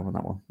waste my time on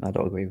that one. I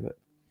don't agree with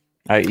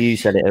it. You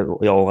said it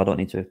all. I don't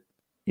need to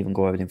even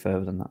go anything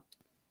further than that.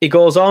 He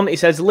goes on, he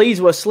says,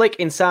 "Leeds were slick,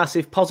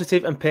 incisive,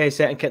 positive and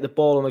pace and kept the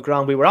ball on the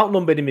ground. We were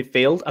outnumbered in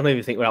midfield." I don't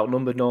even think we're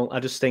outnumbered, no. I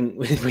just think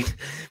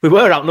we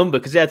were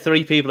outnumbered because they had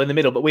 3 people in the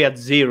middle, but we had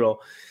 0.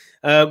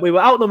 We were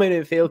outnumbered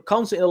in midfield,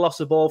 constantly lost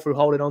the ball through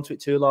holding onto it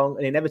too long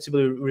and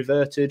inevitably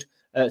reverted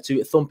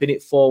to thumping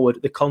it forward,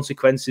 the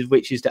consequences of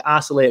which is to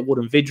isolate Wood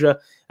and Vidra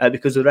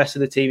because the rest of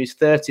the team is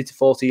 30 to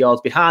 40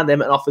 yards behind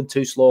them and often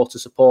too slow to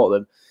support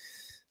them.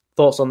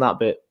 Thoughts on that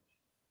bit?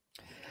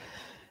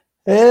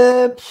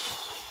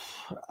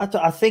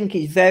 I think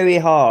it's very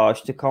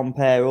harsh to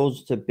compare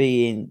us to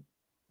being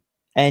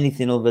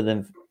anything other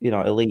than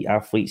elite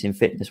athletes in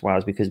fitness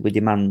wise, because we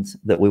demand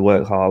that we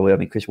work hard. I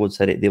mean, Chris Wood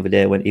said it the other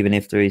day when even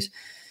if there is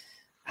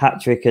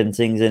hat trick and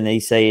things, and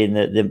he's saying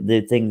that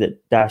the thing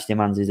that Dash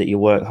demands is that you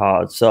work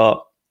hard.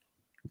 So,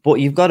 but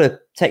you've got to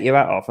take your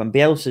hat off. And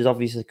Bielsa's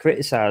obviously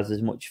criticised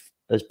as much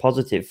as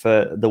positive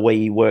for the way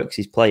he works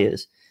his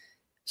players.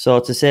 So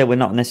to say we're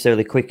not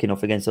necessarily quick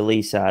enough against the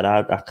Leeds side,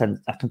 I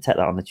can take that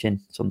on the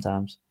chin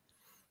sometimes.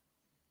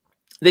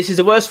 This is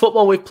the worst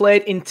football we've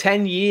played in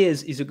 10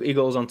 years, he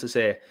goes on to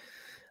say.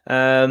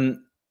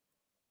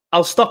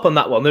 I'll stop on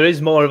that one. There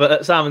is more of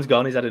it. Simon's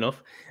gone. He's had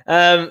enough.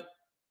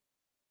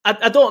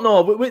 I don't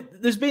know.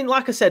 There's been,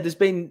 like I said, there's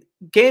been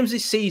games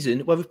this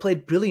season where we've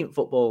played brilliant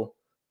football.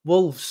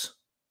 Wolves,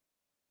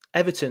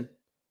 Everton.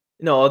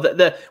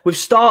 We've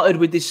started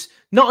with this,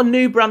 not a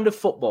new brand of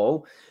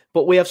football,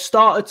 but we have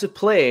started to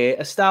play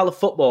a style of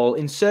football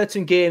in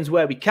certain games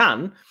where we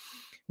can,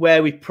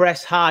 where we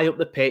press high up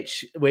the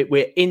pitch,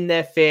 we're in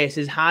their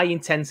faces, high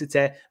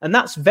intensity, and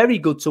that's very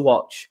good to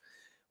watch.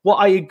 What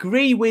I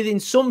agree with in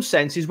some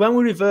sense is when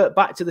we revert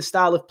back to the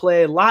style of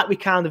play like we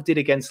kind of did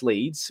against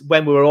Leeds,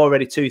 when we were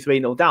already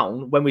 2-3-0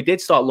 down, when we did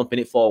start lumping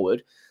it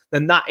forward,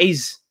 then that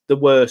is the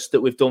worst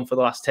that we've done for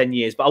the last 10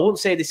 years. But I wouldn't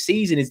say this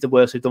season is the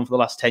worst we've done for the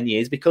last 10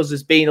 years, because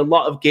there's been a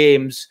lot of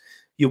games,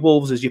 your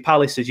Wolves, your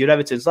Palaces, your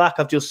Evertons, like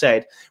I've just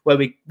said, where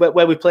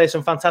we play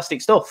some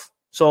fantastic stuff.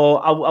 So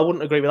I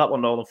wouldn't agree with that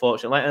one, Noel,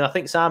 unfortunately. And I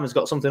think Simon's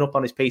got something up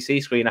on his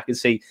PC screen I can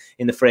see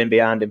in the frame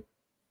behind him.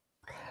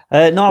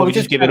 No, or you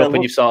just give it up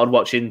when you've started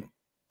watching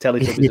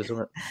Teletubbies or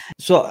something.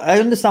 So I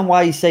understand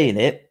why he's saying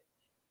it,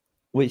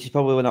 which is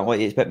probably not what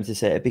you expect me to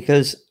say,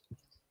 because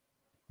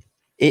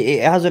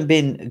it hasn't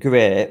been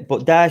great.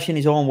 But Dash, in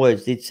his own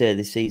words, did say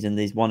this season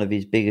is one of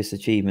his biggest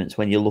achievements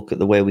when you look at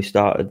the way we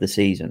started the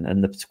season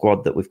and the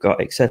squad that we've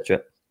got,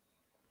 etc.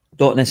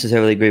 Don't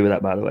necessarily agree with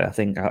that, by the way. I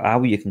think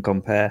how you can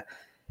compare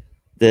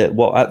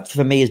what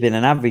for me has been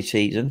an average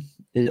season,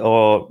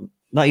 or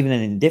not even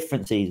an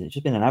indifferent season, it's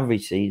just been an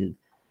average season,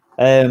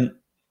 to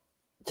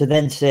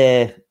then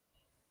say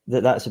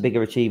that that's a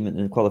bigger achievement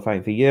than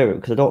qualifying for Europe,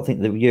 because I don't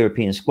think the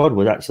European squad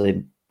was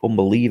actually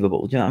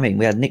unbelievable. Do you know what I mean?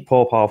 We had Nick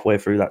Pope halfway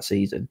through that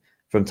season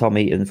from Tom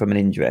Eaton from an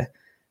injury.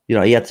 You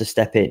know, he had to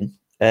step in.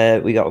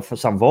 We got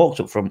Sam Vokes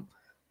up front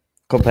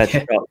compared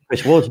to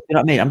Chris Wood. You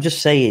know what I mean? I'm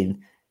just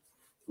saying,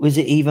 was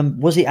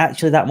it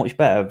actually that much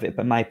better?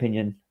 In my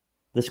opinion,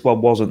 the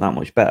squad wasn't that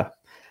much better.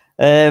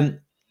 So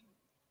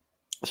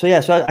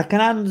I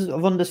can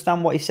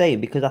understand what he's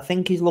saying, because I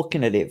think he's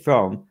looking at it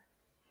from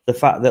the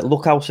fact that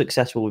look how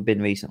successful we've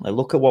been recently.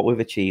 Look at what we've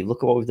achieved.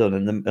 Look at what we've done,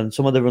 and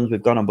some of the runs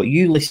we've gone on. But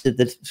you listed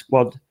the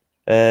squad,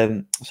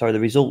 the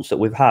results that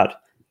we've had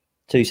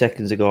 2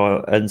 seconds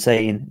ago, and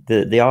saying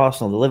the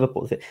Arsenal, the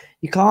Liverpool thing.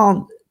 You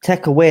can't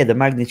take away the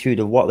magnitude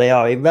of what they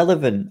are,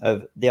 irrelevant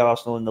of the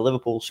Arsenal and the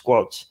Liverpool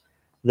squads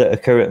that are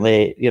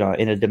currently,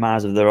 in a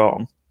demise of their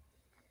own.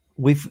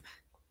 We've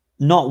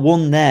not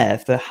won there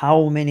for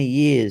how many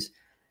years?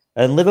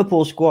 And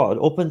Liverpool squad,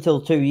 up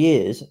until 2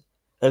 years,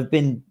 have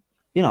been,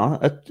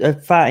 are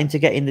fighting to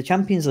get in the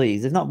Champions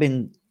League. They've not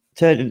been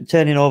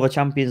turning over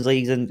Champions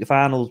Leagues and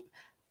finals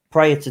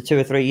prior to 2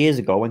 or 3 years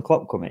ago when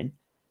Klopp come in.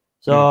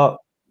 So,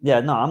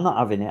 I'm not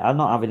having it. I'm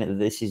not having it that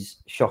this is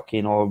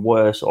shocking or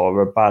worse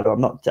or bad.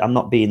 I'm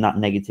not being that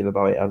negative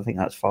about it. I think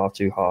that's far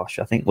too harsh.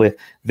 I think we're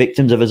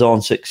victims of his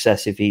own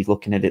success if he's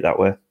looking at it that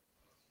way.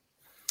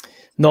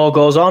 Noor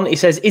goes on. He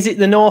says, is it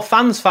the no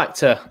fans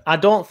factor? I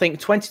don't think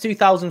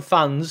 22,000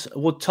 fans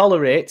would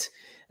tolerate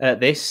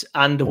this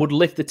and would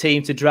lift the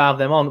team to drive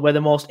them on. We're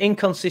the most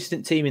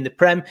inconsistent team in the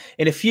Prem.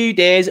 In a few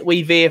days,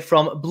 we veer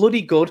from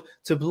bloody good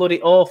to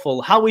bloody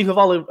awful. How we've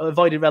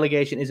avoided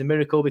relegation is a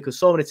miracle, because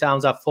so many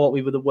times I've thought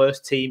we were the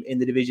worst team in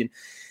the division.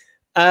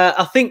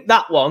 I think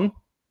that one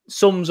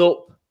sums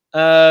up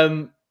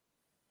a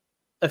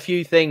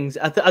few things.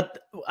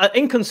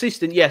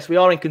 Inconsistent, yes, we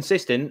are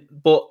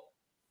inconsistent, but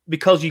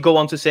because you go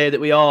on to say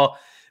that we are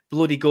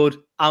bloody good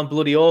and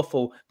bloody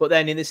awful, but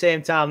then in the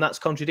same time, that's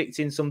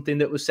contradicting something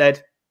that was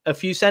said a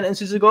few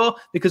sentences ago,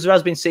 because there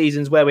has been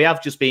seasons where we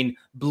have just been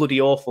bloody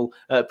awful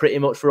pretty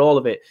much for all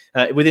of it,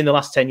 within the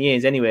last 10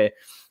 years anyway.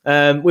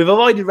 We've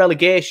avoided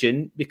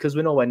relegation because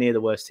we're nowhere near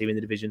the worst team in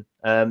the division.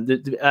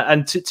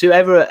 And to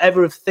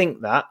ever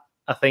think that,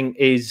 I think,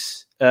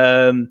 is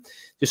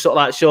just sort of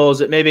like shows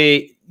that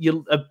maybe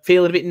you're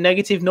feeling a bit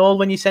negative, Noel,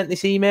 when you sent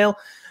this email.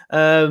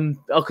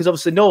 Because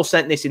obviously Noel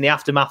sent this in the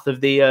aftermath of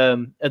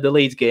the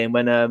Leeds game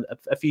when a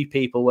few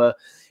people were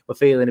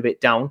feeling a bit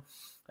down.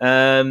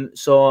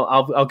 So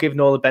I'll give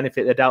Noel the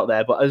benefit of the doubt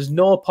there. But there's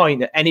no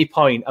point at any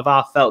point have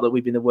I felt that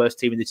we've been the worst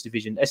team in this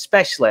division,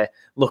 especially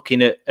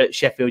looking at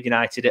Sheffield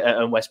United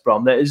and West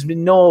Brom. There's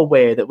been no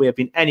way that we have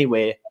been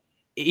anywhere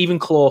even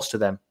close to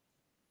them.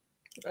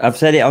 I've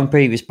said it on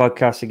previous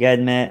podcasts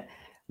again, mate.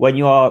 When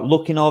you are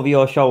looking over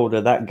your shoulder,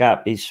 that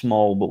gap is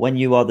small. But when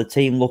you are the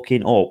team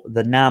looking up,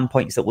 the 9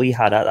 points that we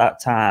had at that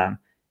time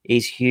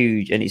is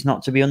huge. And it's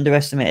not to be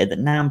underestimated that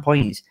 9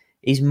 points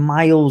is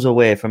miles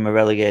away from a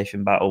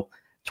relegation battle.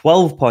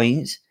 12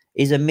 points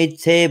is a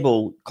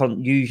mid-table,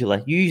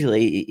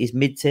 usually it is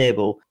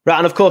mid-table. Right,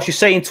 and of course you're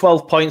saying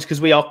 12 points because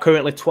we are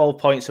currently 12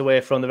 points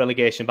away from the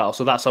relegation battle.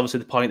 So that's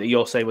obviously the point that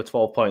you're saying we're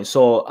 12 points.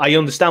 So I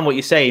understand what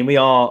you're saying. We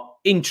are,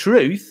 in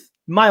truth,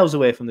 miles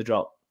away from the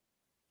drop.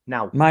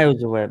 Now,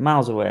 miles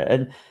away,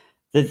 and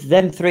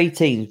them 3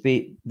 teams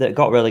that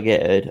got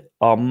relegated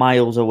are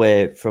miles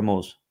away from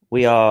us.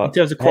 We are in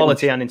terms of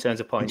quality and in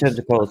terms of points. In terms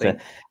of quality,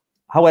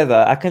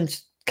 however, I can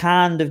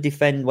kind of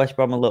defend West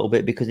Brom a little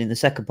bit because in the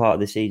second part of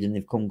the season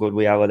they've come good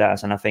with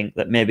Allardyce, and I think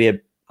that maybe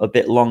a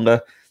bit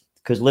longer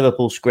because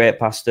Liverpool scraped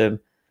past them.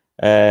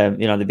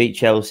 They beat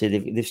Chelsea.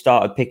 They've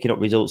started picking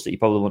up results that you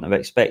probably wouldn't have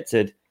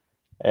expected.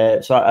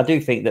 So I do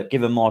think that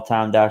given more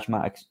time, Allardyce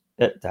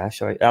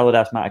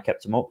might have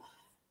kept them up.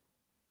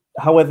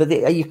 However,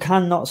 you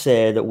cannot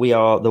say that we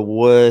are the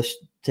worst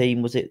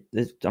team.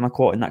 Am I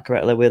quoting that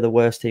correctly? We're the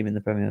worst team in the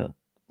Premier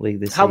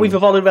League this season. How we've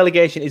avoided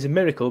relegation is a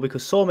miracle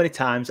because so many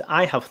times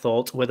I have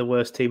thought we're the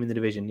worst team in the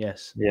division.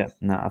 Yes. Yeah.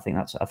 No, I think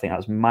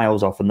that's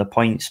miles off, and the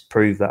points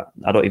prove that.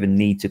 I don't even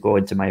need to go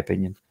into my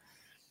opinion.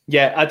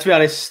 Yeah, to be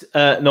honest,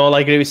 no, I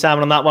agree with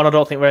Simon on that one. I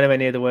don't think we're anywhere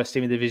near the worst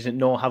team in the division,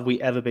 nor have we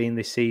ever been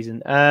this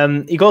season.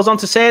 He goes on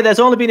to say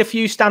there's only been a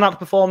few standout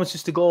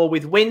performances to go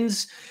with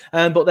wins,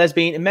 but there's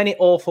been many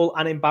awful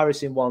and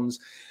embarrassing ones.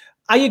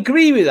 I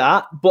agree with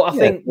that, but I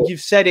think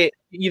you've said it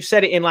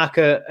in like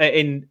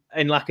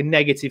a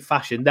negative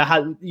fashion.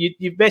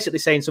 You're basically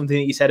saying something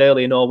that you said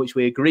earlier, Noel, which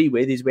we agree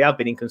with, is we have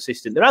been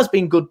inconsistent. There has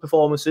been good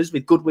performances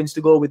with good wins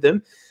to go with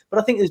them, but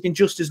I think there's been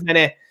just as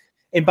many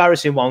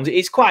embarrassing ones.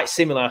 It's quite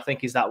similar, I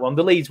think, is that one.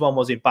 The Leeds one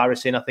was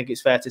embarrassing, I think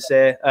it's fair to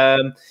say.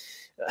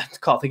 I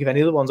can't think of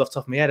any other ones off the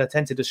top of my head. I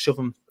tend to just shove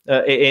them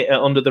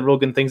under the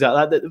rug and things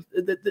like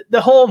that. The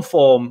home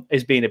form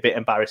has been a bit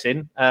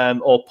embarrassing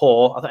or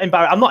poor.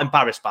 I'm not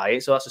embarrassed by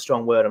it, so that's a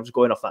strong word. I'm just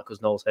going off that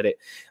because Noel said it.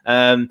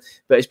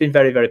 But it's been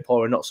very, very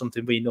poor and not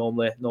something we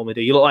normally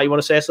do. You look like you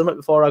want to say something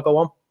before I go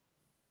on?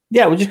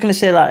 Yeah, we're just going to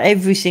say that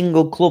every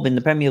single club in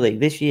the Premier League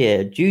this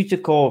year, due to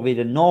COVID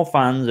and no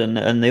fans and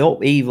the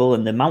upheaval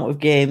and the amount of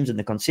games and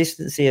the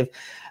consistency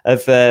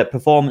of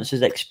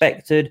performances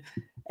expected,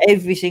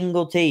 every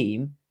single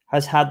team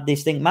has had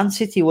this thing. Man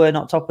City were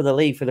not top of the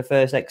league for the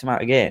first X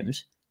amount of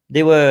games.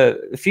 They were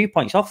a few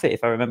points off it,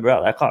 if I remember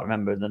right. I can't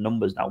remember the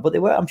numbers now, but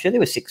I'm sure they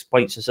were 6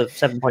 points or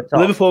 7 points off.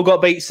 Liverpool got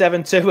beat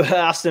 7-2 at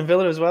Aston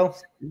Villa as well.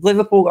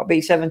 Liverpool got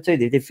beat 7-2.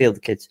 They did field the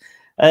kids.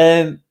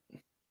 Did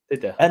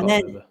they?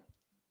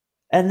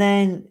 And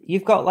then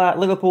you've got like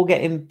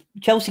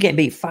Chelsea getting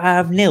beat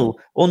 5-0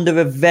 under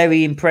a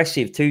very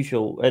impressive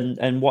Tuchel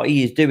and what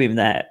he is doing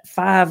there.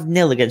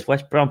 5-0 against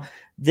West Brom.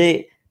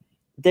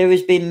 There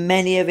has been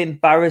many of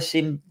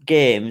embarrassing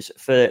games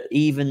for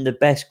even the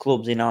best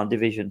clubs in our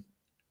division.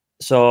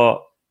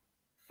 So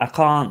I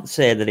can't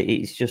say that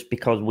it's just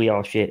because we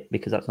are shit,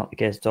 because that's not the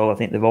case at all. I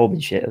think they've all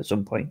been shit at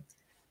some point.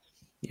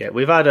 Yeah,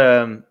 we've had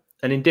an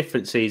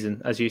indifferent season,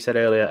 as you said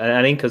earlier,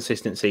 an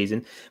inconsistent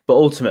season, but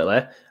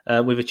ultimately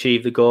we've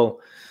achieved the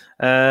goal.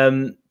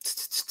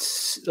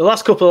 The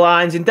last couple of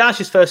lines, in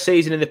Dash's first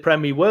season in the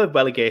Premier, we were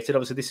relegated.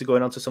 Obviously, this is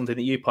going on to something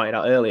that you pointed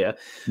out earlier,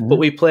 but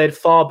we played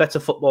far better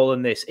football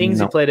than this.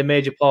 Ings played a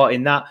major part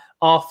in that.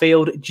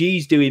 Arfield,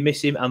 G's do we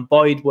miss him, and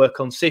Boyd were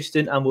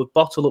consistent and would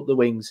bottle up the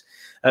wings.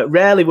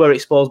 Rarely were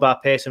exposed by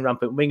pace and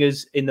rampant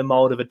wingers in the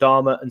mould of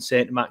Adama and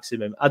Saint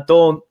Maximum. I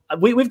think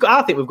we've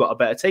got a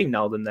better team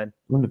now than then.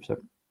 100%.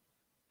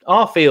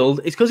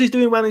 Arfield, it's because he's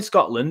doing well in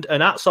Scotland,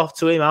 and hats off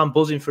to him. I'm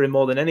buzzing for him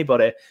more than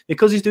anybody.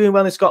 Because he's doing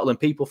well in Scotland,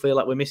 people feel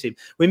like we miss him.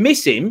 We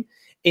miss him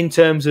in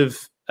terms of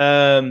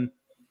the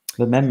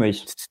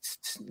memories.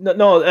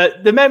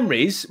 The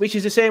memories, which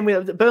is the same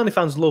with Burnley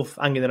fans love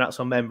hanging their hats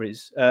on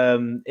memories.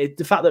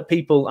 The fact that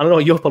people, I don't know,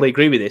 you'll probably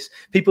agree with this.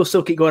 People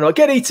still keep going,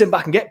 get Eaton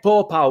back and get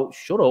Pope out.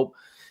 Shut up.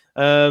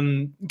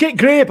 Get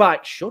Gray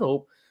back. Shut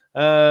up.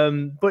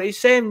 But it's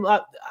same.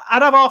 Like,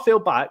 I'd have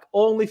Arfield back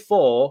only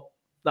for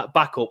that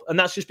backup, and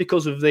that's just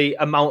because of the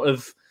amount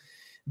of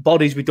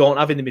bodies we don't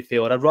have in the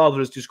midfield. I'd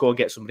rather us just go and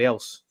get somebody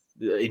else.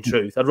 In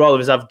truth, I'd rather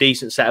us have a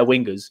decent set of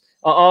wingers.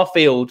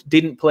 Arfield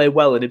didn't play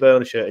well in a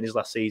Burner shirt in his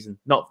last season,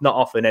 not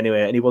often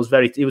anyway, and he was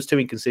too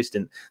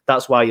inconsistent.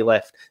 That's why he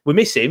left. We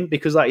miss him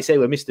because, like you say,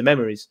 we miss the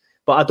memories.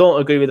 But I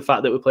don't agree with the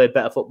fact that we played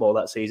better football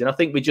that season. I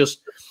think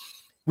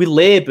we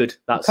laboured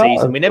that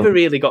season. We never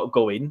really got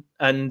going,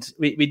 and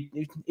we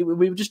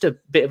were just a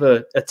bit of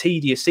a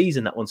tedious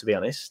season, that one, to be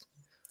honest.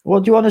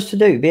 What do you want us to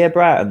do? Be a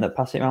Brighton that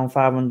pass it around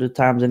 500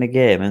 times in a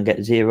game and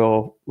get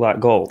 0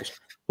 goals?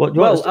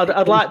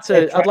 I'd like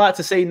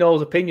to see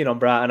Noel's opinion on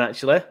Brighton,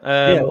 actually.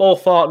 All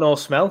fart, no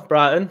smell,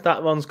 Brighton.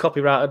 That one's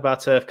copyrighted by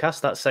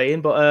Turfcast, that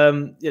saying. But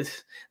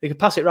they can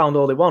pass it around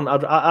all they want.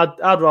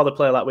 I'd rather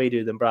play like we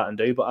do than Brighton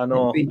do, but I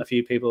know a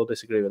few people will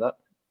disagree with that.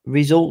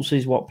 Results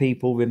is what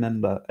people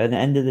remember. At the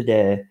end of the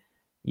day,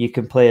 you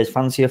can play as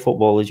fancy a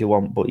football as you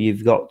want, but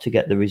you've got to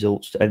get the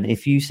results. And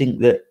if you think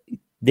that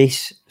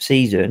this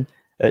season,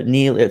 at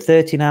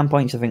 39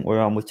 points, I think we're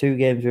on with 2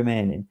 games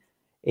remaining,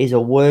 is a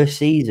worse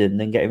season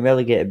than getting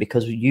relegated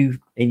because you,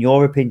 in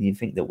your opinion,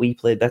 think that we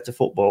played better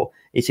football.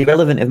 It's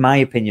irrelevant of my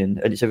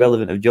opinion, and it's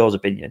irrelevant of Joe's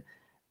opinion.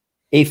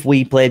 If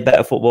we played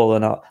better football or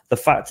not, the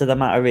fact of the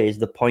matter is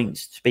the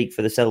points speak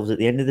for themselves at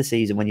the end of the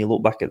season when you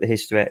look back at the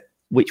history,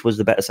 which was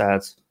the better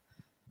sides.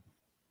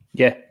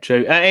 Yeah,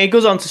 true. And it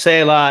goes on to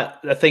say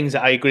like the things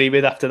that I agree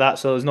with after that,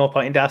 so there's no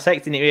point in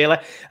dissecting it really.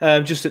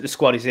 Just that the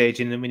squad is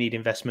aging and we need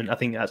investment. I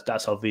think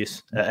that's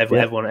obvious.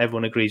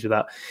 Everyone agrees with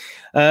that.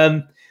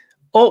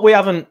 We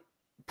haven't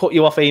put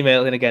you off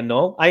emailing again,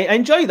 Noel. I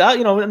enjoy that.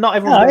 You know, not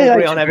everyone's going to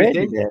agree on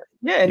everything.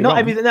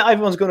 Not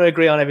everyone's going to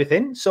agree on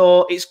everything.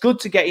 So it's good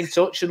to get in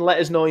touch and let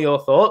us know your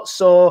thoughts.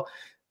 So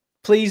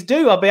please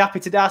do. I'll be happy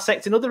to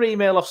dissect another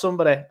email off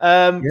somebody.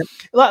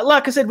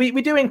 Like I said, we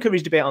do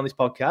encourage debate on this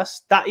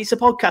podcast. That it's a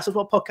podcast. That's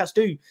what podcasts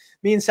do.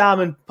 Me and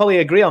Simon probably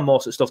agree on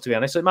most of the stuff, to be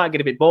honest. So it might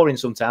get a bit boring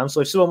sometimes.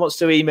 So if someone wants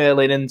to email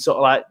in and sort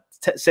of like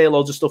say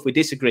loads of stuff we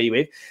disagree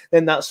with,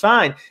 then that's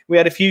fine. We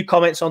had a few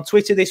comments on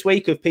Twitter this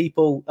week of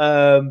people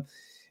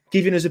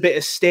giving us a bit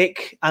of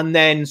stick and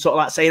then sort of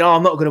like saying,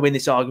 I'm not going to win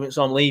this argument,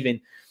 so I'm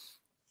leaving.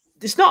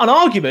 it's not an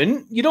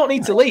argument. You don't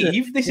need to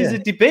leave. This is a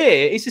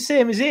debate. It's the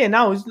same as here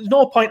now. There's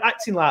no point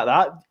acting like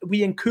that.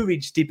 We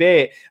encourage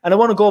debate. And I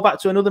want to go back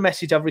to another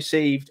message I've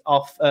received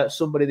off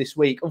somebody this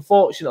week.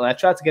 Unfortunately, I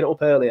tried to get it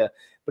up earlier,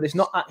 but it's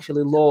not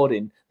actually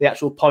loading the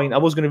actual point. I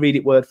was going to read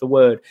it word for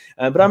word,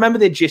 but I remember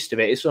the gist of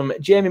it. It's from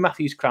Jamie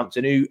Matthews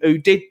Crampton, who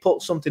did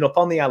put something up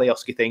on the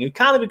Alioski thing, who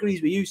kind of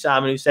agrees with you,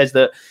 Simon, who says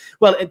that,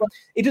 well,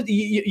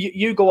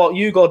 you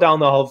go down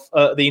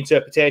the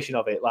interpretation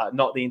of it, like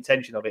not the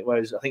intention of it,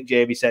 whereas I think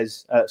Jamie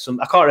says I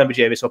can't remember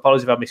Jamie, so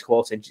apologies if I'm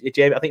misquoting.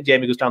 I think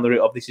Jamie goes down the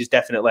route of this is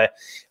definitely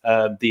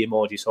the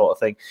emoji sort of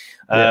thing,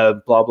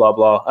 blah, blah,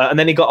 blah. And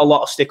then he got a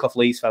lot of stick off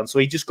Leeds fans, so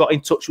he just got in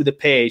touch with the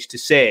page to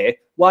say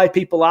why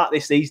people like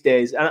this these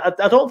days. And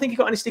I don't think he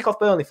got any stick off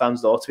Burnley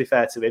fans, though, to be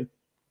fair to him.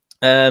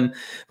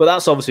 But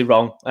that's obviously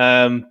wrong.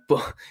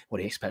 But what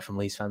do you expect from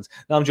Leeds fans?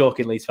 No, I'm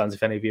joking, Leeds fans,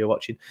 if any of you are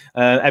watching.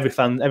 Every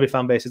fan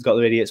base has got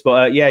their idiots.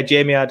 But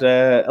Jamie had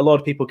a lot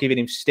of people giving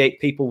him stick,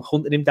 people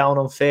hunting him down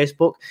on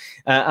Facebook,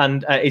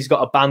 and he's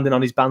got abandoned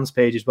on his band's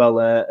page as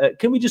well.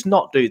 Can we just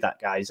not do that,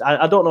 guys?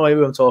 I don't know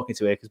who I'm talking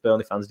to here because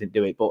Burnley fans didn't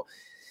do it, but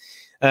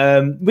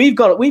we've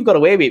got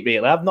away with it,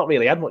 really. I've not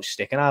really had much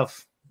stick, and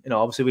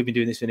obviously we've been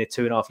doing this for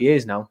 2.5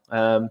 years now.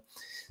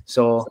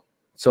 So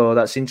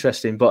that's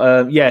interesting.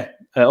 But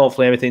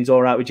hopefully everything's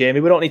all right with Jamie.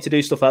 We don't need to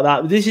do stuff like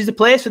that. This is the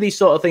place for these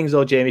sort of things,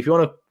 though, Jamie. If you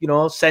want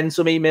to, send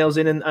some emails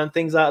in and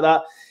things like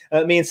that,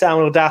 me and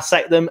Simon will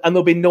dissect them, and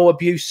there'll be no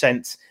abuse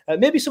sent.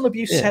 Maybe some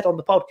abuse said on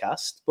the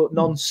podcast, but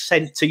none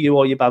sent to you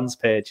or your band's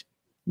page.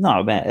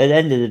 No, man. At the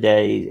end of the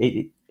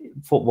day,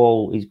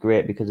 football is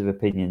great because of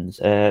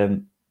opinions.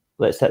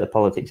 Let's take the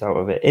politics out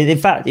of it. In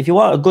fact, if you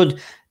want a good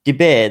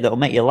debate that'll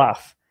make you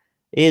laugh,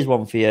 here's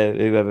one for you,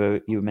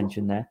 whoever you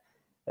mentioned there.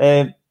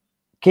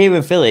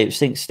 Kieran Phillips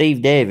thinks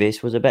Steve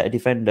Davis was a better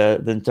defender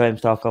than James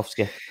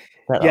Tarkowski.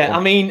 Yeah, I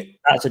mean,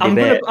 that's a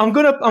debate. I'm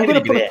gonna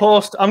put a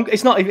post.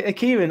 It's not even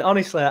Kieran.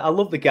 Honestly, I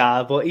love the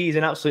guy, but he's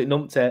an absolute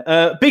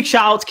numpty. Big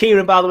shout out to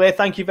Kieran, by the way.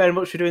 Thank you very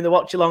much for doing the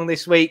watch along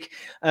this week.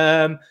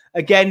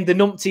 Again, the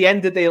numpty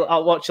ended the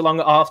watch along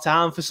at half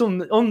time for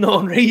some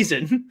unknown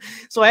reason,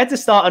 so I had to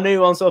start a new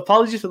one. So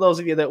apologies for those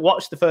of you that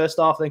watched the first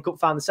half and then couldn't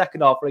find the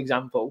second half, for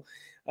example.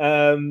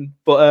 I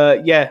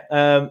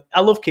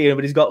love Kieran,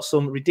 but he's got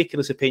some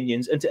ridiculous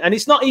opinions, and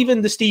it's not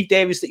even the Steve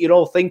Davis that you're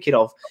all thinking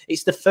of.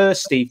 It's the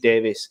first Steve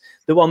Davis,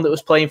 the one that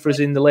was playing for us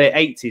in the late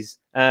 80s,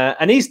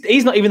 and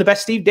he's not even the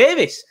best Steve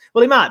Davis.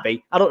 Well, he might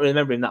be. I don't really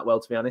remember him that well,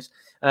 to be honest.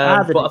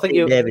 But I think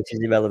Davis is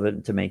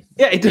irrelevant to me.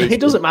 Yeah, it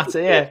doesn't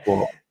matter. Yeah.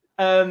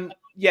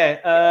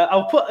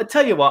 I'll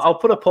tell you what, I'll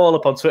put a poll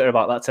up on Twitter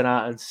about that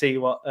tonight and see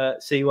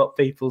what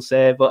people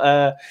say.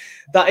 But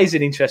that is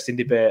an interesting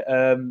debate.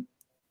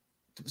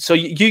 So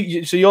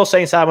you're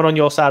saying, Simon, on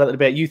your side of the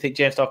debate, you think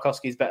James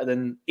Tarkowski is better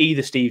than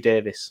either Steve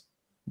Davis?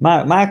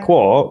 My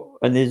quote,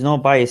 and there's no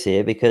bias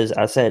here because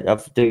I said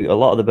I've do a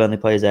lot of the Burnley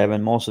players there,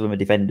 and most of them are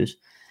defenders.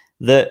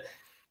 That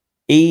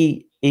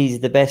he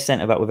is the best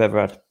centre back we've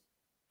ever had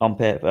on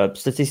paper.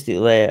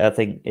 Statistically, I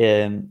think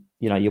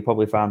you'll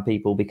probably find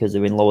people because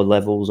they're in lower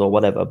levels or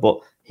whatever, but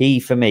he,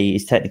 for me,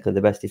 is technically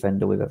the best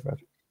defender we've ever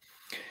had.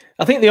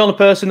 I think the only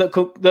person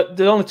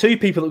the only two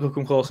people that could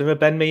come close to him are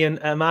Ben Mee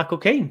and Michael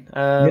Keane.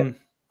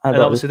 And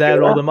obviously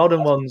they're all the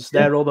modern ones.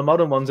 They're all the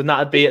modern ones, and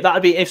that'd be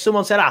if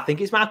someone said, "I think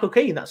it's Michael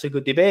Keane," that's a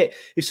good debate.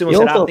 If someone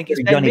said, "I think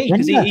it's Ben Mee,"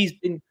 because he's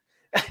been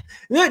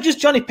not just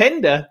Johnny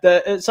Pender.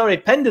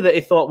 Pender that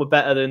he thought were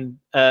better than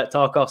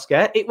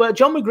Tarkowski. It were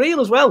John McGreal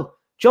as well.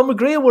 John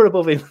McGreal were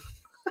above him.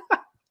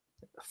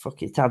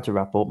 Fuck, it's time to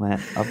wrap up, mate.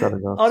 I've got to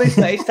go.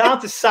 Honestly, it's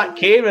time to sack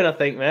Kieran, I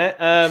think, mate.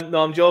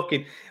 No, I'm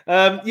joking.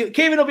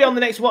 Kieran will be on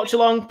the next watch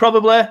along,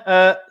 probably.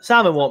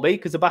 Simon won't be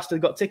because the bastard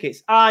got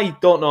tickets. I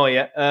don't know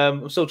yet.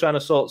 I'm still trying to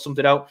sort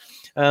something out,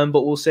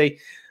 but we'll see.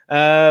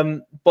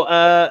 Unless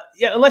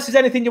there's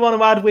anything you want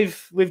to add,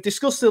 we've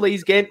discussed the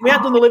Leeds game. We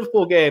had done the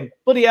Liverpool game.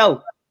 Bloody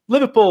hell.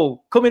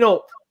 Liverpool coming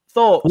up.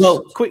 Thoughts?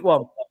 Well, quick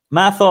one.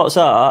 My thoughts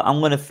are I'm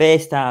going to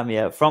FaceTime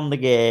you from the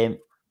game.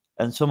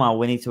 And somehow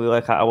we need to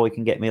work out how we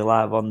can get me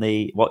live on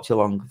the watch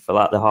along for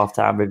the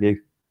halftime review.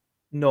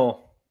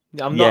 No,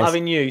 I'm not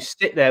having you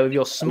sit there with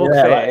your smug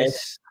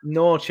face.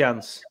 No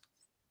chance.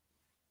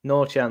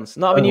 Not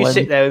having you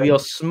sit there with your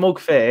smug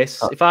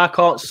face. If I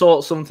can't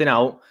sort something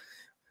out,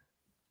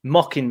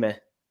 mocking me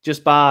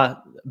just by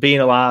being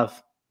alive.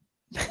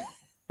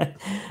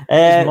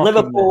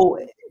 Liverpool,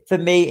 for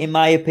me, in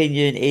my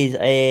opinion,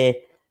 is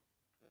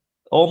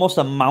almost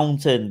a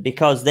mountain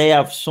because they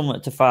have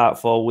something to fight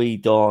for. We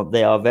don't.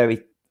 They are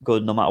very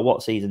good no matter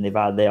what season they've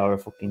had. They are a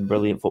fucking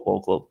brilliant football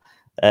club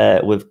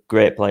with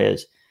great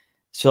players.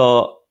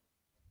 So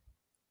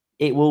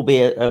it will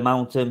be a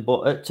mountain,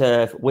 but at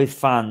turf with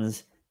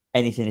fans,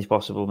 anything is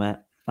possible, mate.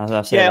 As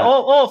I say,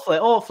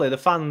 hopefully the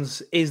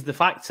fans is the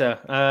factor,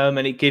 and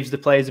it gives the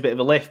players a bit of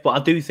a lift. But I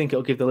do think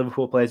it'll give the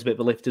Liverpool players a bit of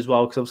a lift as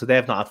well, because obviously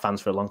they've not had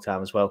fans for a long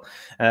time as well.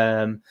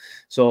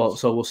 So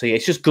we'll see.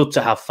 It's just good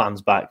to have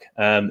fans back,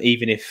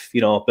 even if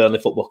Burnley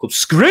Football Club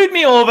screwed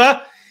me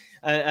over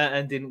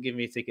and didn't give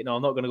me a ticket. No,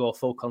 I'm not going to go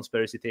full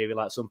conspiracy theory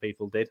like some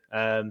people did.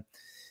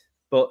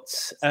 But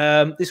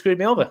they screwed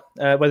me over.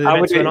 Whether they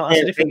meant to or not,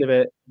 that's a different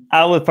debate.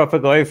 I was proper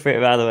going for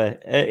it, by the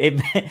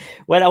way.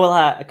 When I was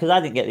like, because I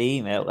didn't get the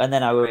email, and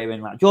then I was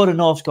hearing like, Jordan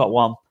North's got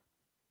one,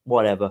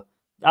 whatever.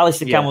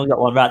 Alistair Campbell's got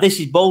one, right? This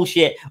is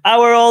bullshit.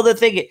 How are all the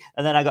thinking?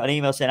 And then I got an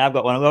email saying I've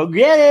got one. I go,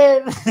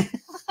 get it.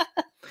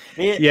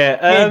 To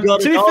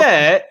be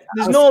fair,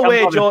 there's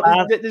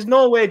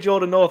no way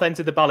Jordan North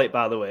entered the ballot.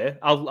 By the way,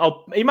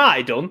 he might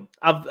have done.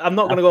 I'm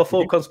not going to go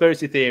full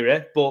conspiracy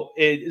theory, but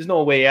there's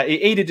no way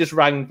he'd have just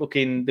rang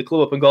fucking the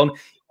club up and gone,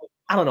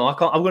 I don't know.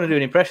 I'm going to do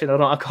an impression. I'm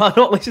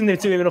not listening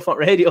to him enough on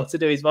radio to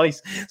do his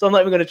voice, so I'm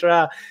not even going to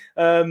try.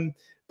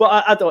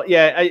 But I don't.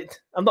 Yeah,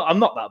 I'm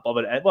not that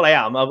bothered. Well, I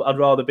am. I'd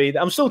rather be.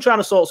 I'm still trying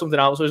to sort something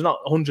out, so it's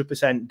not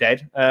 100%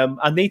 dead.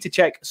 I need to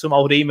check some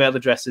old email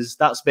addresses.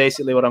 That's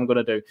basically what I'm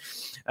going to do,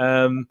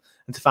 and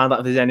to find out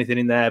if there's anything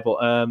in there.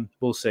 But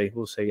we'll see.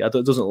 We'll see. It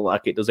doesn't look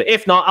like it, does it?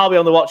 If not, I'll be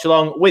on the watch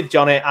along with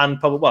Johnny and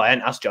probably. Well, I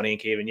haven't asked Johnny and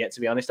Kieran yet,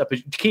 to be honest.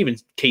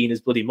 Kieran's keen as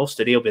bloody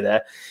mustard. He'll be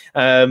there.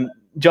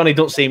 Johnny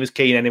doesn't seem as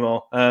keen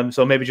anymore,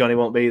 so maybe Johnny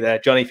won't be there.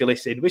 Johnny, if you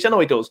listen, which I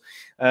know he does.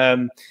 What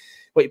are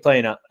you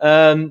playing at?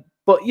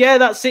 But yeah,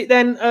 that's it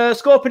then.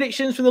 Score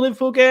predictions for the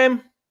Liverpool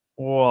game.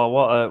 Whoa,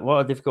 what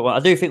a difficult one. I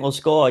do think we'll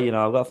score. You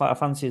know, I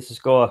fancy us to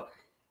score.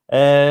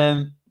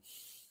 I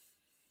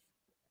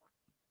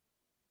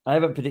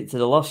haven't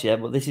predicted a loss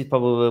yet, but this is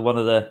probably one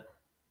of the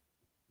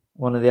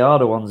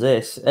harder ones.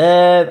 This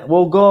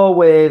we'll go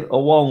with a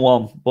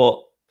 1-1,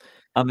 but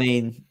I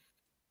mean,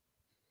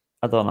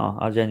 I don't know.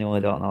 I genuinely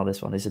don't know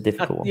this one. It's a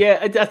difficult one. Yeah,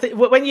 I think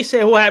when you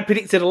say, I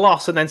predicted a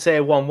loss and then say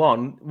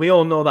 1-1, we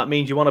all know that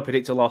means you want to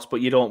predict a loss,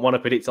 but you don't want to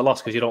predict a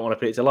loss because you don't want to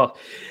predict a loss.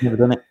 Never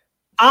done it.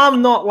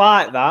 I'm not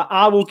like that.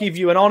 I will give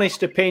you an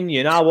honest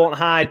opinion. I won't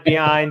hide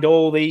behind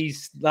all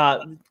these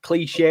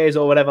cliches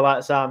or whatever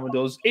like Simon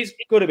does. It's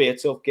going to be a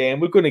tough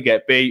game. We're going to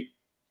get beat.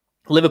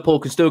 Liverpool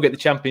can still get the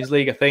Champions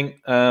League, I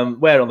think.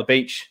 We're on the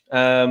beach,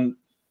 in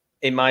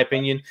my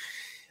opinion.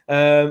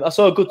 I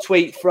saw a good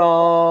tweet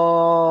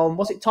from,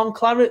 was it Tom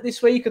Claret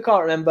this week? I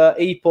can't remember.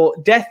 He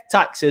put death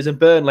taxes and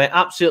Burnley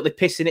absolutely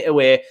pissing it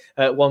away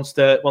once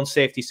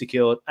safety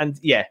secured. And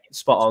yeah,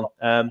 spot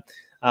on.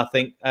 I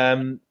think.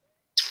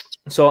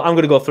 So I'm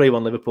going to go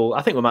 3-1 Liverpool.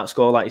 I think we might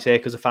score, like you say,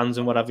 because of fans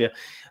and what have you.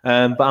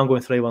 But I'm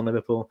going 3-1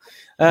 Liverpool.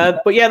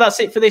 But yeah, that's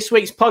it for this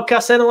week's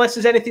podcast then, unless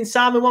there's anything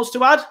Simon wants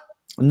to add.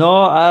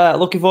 No,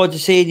 looking forward to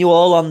seeing you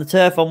all on the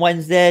turf on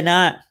Wednesday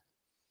night.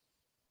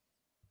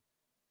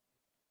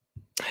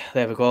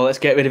 There we go. Let's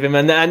get rid of him,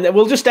 and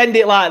we'll just end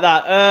it like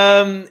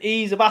that.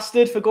 He's a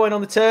bastard for going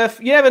on the turf.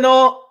 You never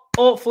know.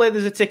 Hopefully,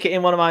 there's a ticket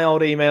in one of my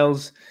old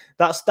emails.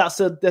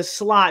 That's a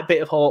slight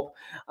bit of hope.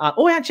 I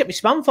haven't checked my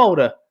spam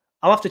folder.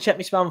 I'll have to check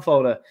my spam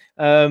folder.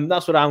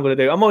 That's what I'm going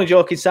to do. I'm only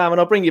joking, Simon.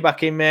 I'll bring you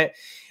back in, mate.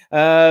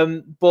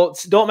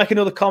 But don't make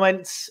another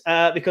comment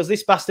because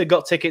this bastard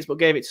got tickets but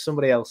gave it to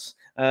somebody else.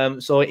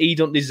 So he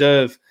don't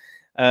deserve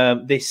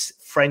this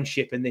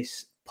friendship and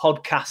this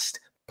podcast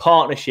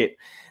partnership.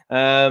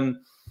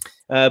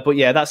 But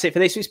yeah, that's it for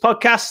this week's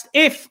podcast.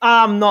 If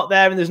I'm not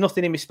there and there's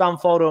nothing in my spam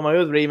folder or my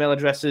other email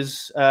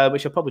addresses,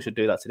 which I probably should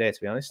do that today,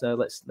 to be honest.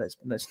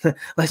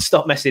 Let's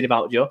stop messing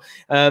about, Joe.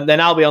 Then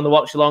I'll be on the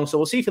watch along. So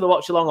we'll see you for the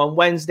watch along on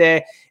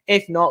Wednesday.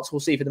 If not,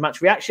 we'll see you for the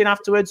match reaction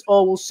afterwards,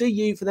 or we'll see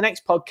you for the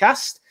next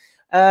podcast.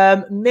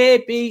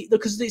 Maybe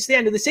because it's the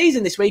end of the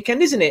season this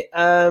weekend, isn't it?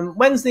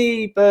 When's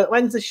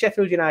the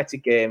Sheffield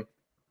United game?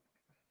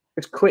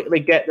 Let's quickly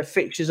get the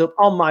fixtures up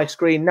on my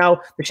screen now.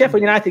 The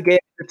Sheffield United game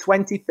is the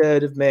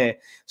 23rd of May.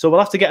 So we'll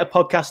have to get a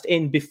podcast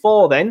in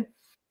before then.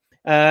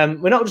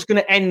 We're not just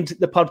going to end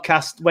the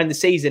podcast when the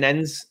season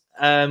ends.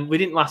 We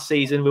didn't last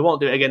season. We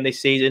won't do it again this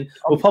season.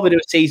 We'll probably do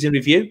a season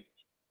review.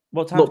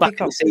 What time? Look back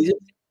at the season.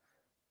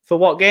 For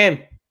what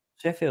game?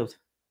 Sheffield.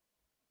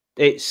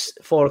 It's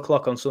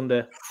 4:00 on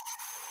Sunday.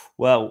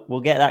 Well,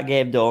 we'll get that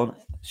game done.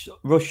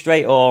 Rush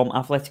straight home.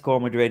 Atletico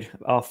Madrid,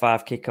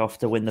 R5 kickoff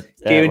to win the.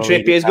 Kieran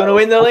Trippier is going to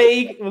win the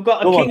league. We've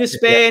got a King of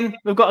Spain. Yeah.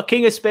 We've got a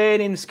King of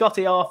Spain in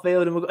Scotty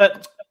Arfield, and we've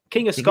got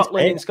King of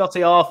Scotland in Scotty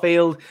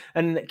Arfield,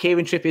 and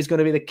Kieran Trippier is going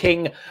to be the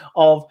King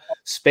of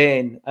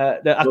Spain. I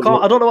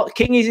don't know what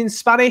King is in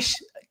Spanish.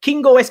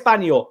 Kingo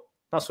Español.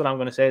 That's what I'm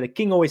going to say. The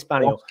Kingo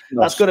Español.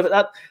 That's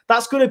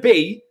going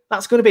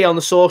to be on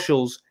the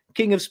socials.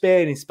 King of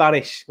Spain in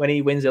Spanish when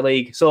he wins the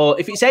league. So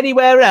if it's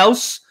anywhere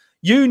else,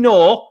 you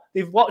know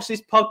they've watched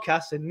this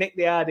podcast and nicked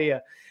the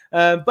idea.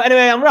 But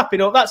anyway, I'm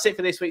wrapping up. That's it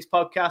for this week's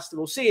podcast.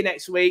 We'll see you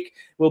next week.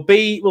 We'll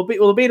be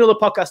another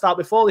podcast out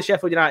before the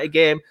Sheffield United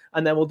game,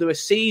 and then we'll do a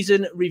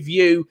season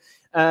review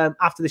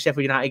after the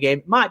Sheffield United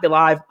game. Might be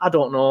live. I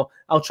don't know.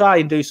 I'll try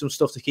and do some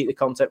stuff to keep the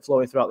content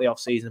flowing throughout the off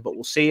season. But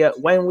we'll see you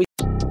when we.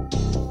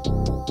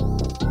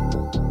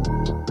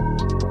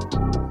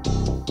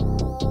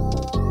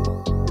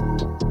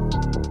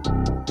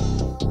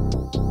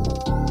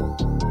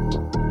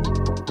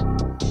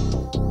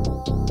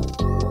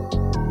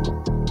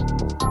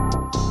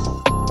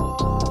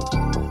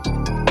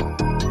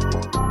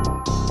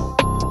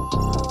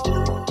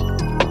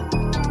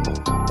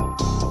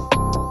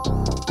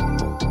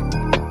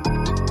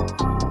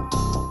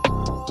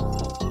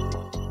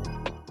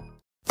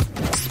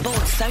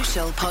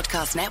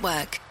 Podcast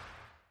Network.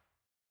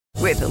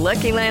 With the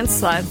Lucky Land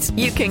Slots,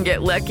 you can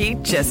get lucky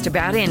just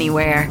about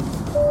anywhere.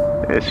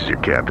 This is your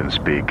captain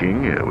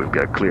speaking. We've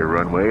got clear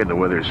runway and the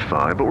weather's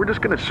fine, but we're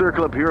just going to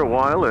circle up here a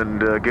while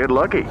and get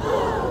lucky.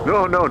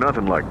 No,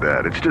 nothing like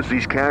that. It's just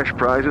these cash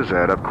prizes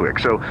add up quick.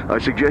 So I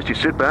suggest you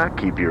sit back,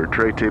 keep your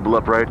tray table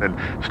upright, and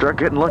start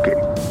getting lucky.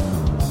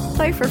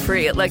 Play for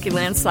free at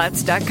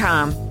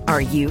LuckyLandSlots.com.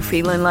 Are you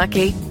feeling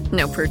lucky?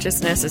 No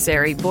purchase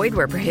necessary. Void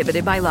where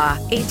prohibited by law.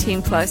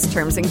 18+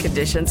 terms and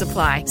conditions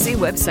apply. See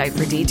website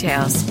for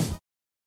details.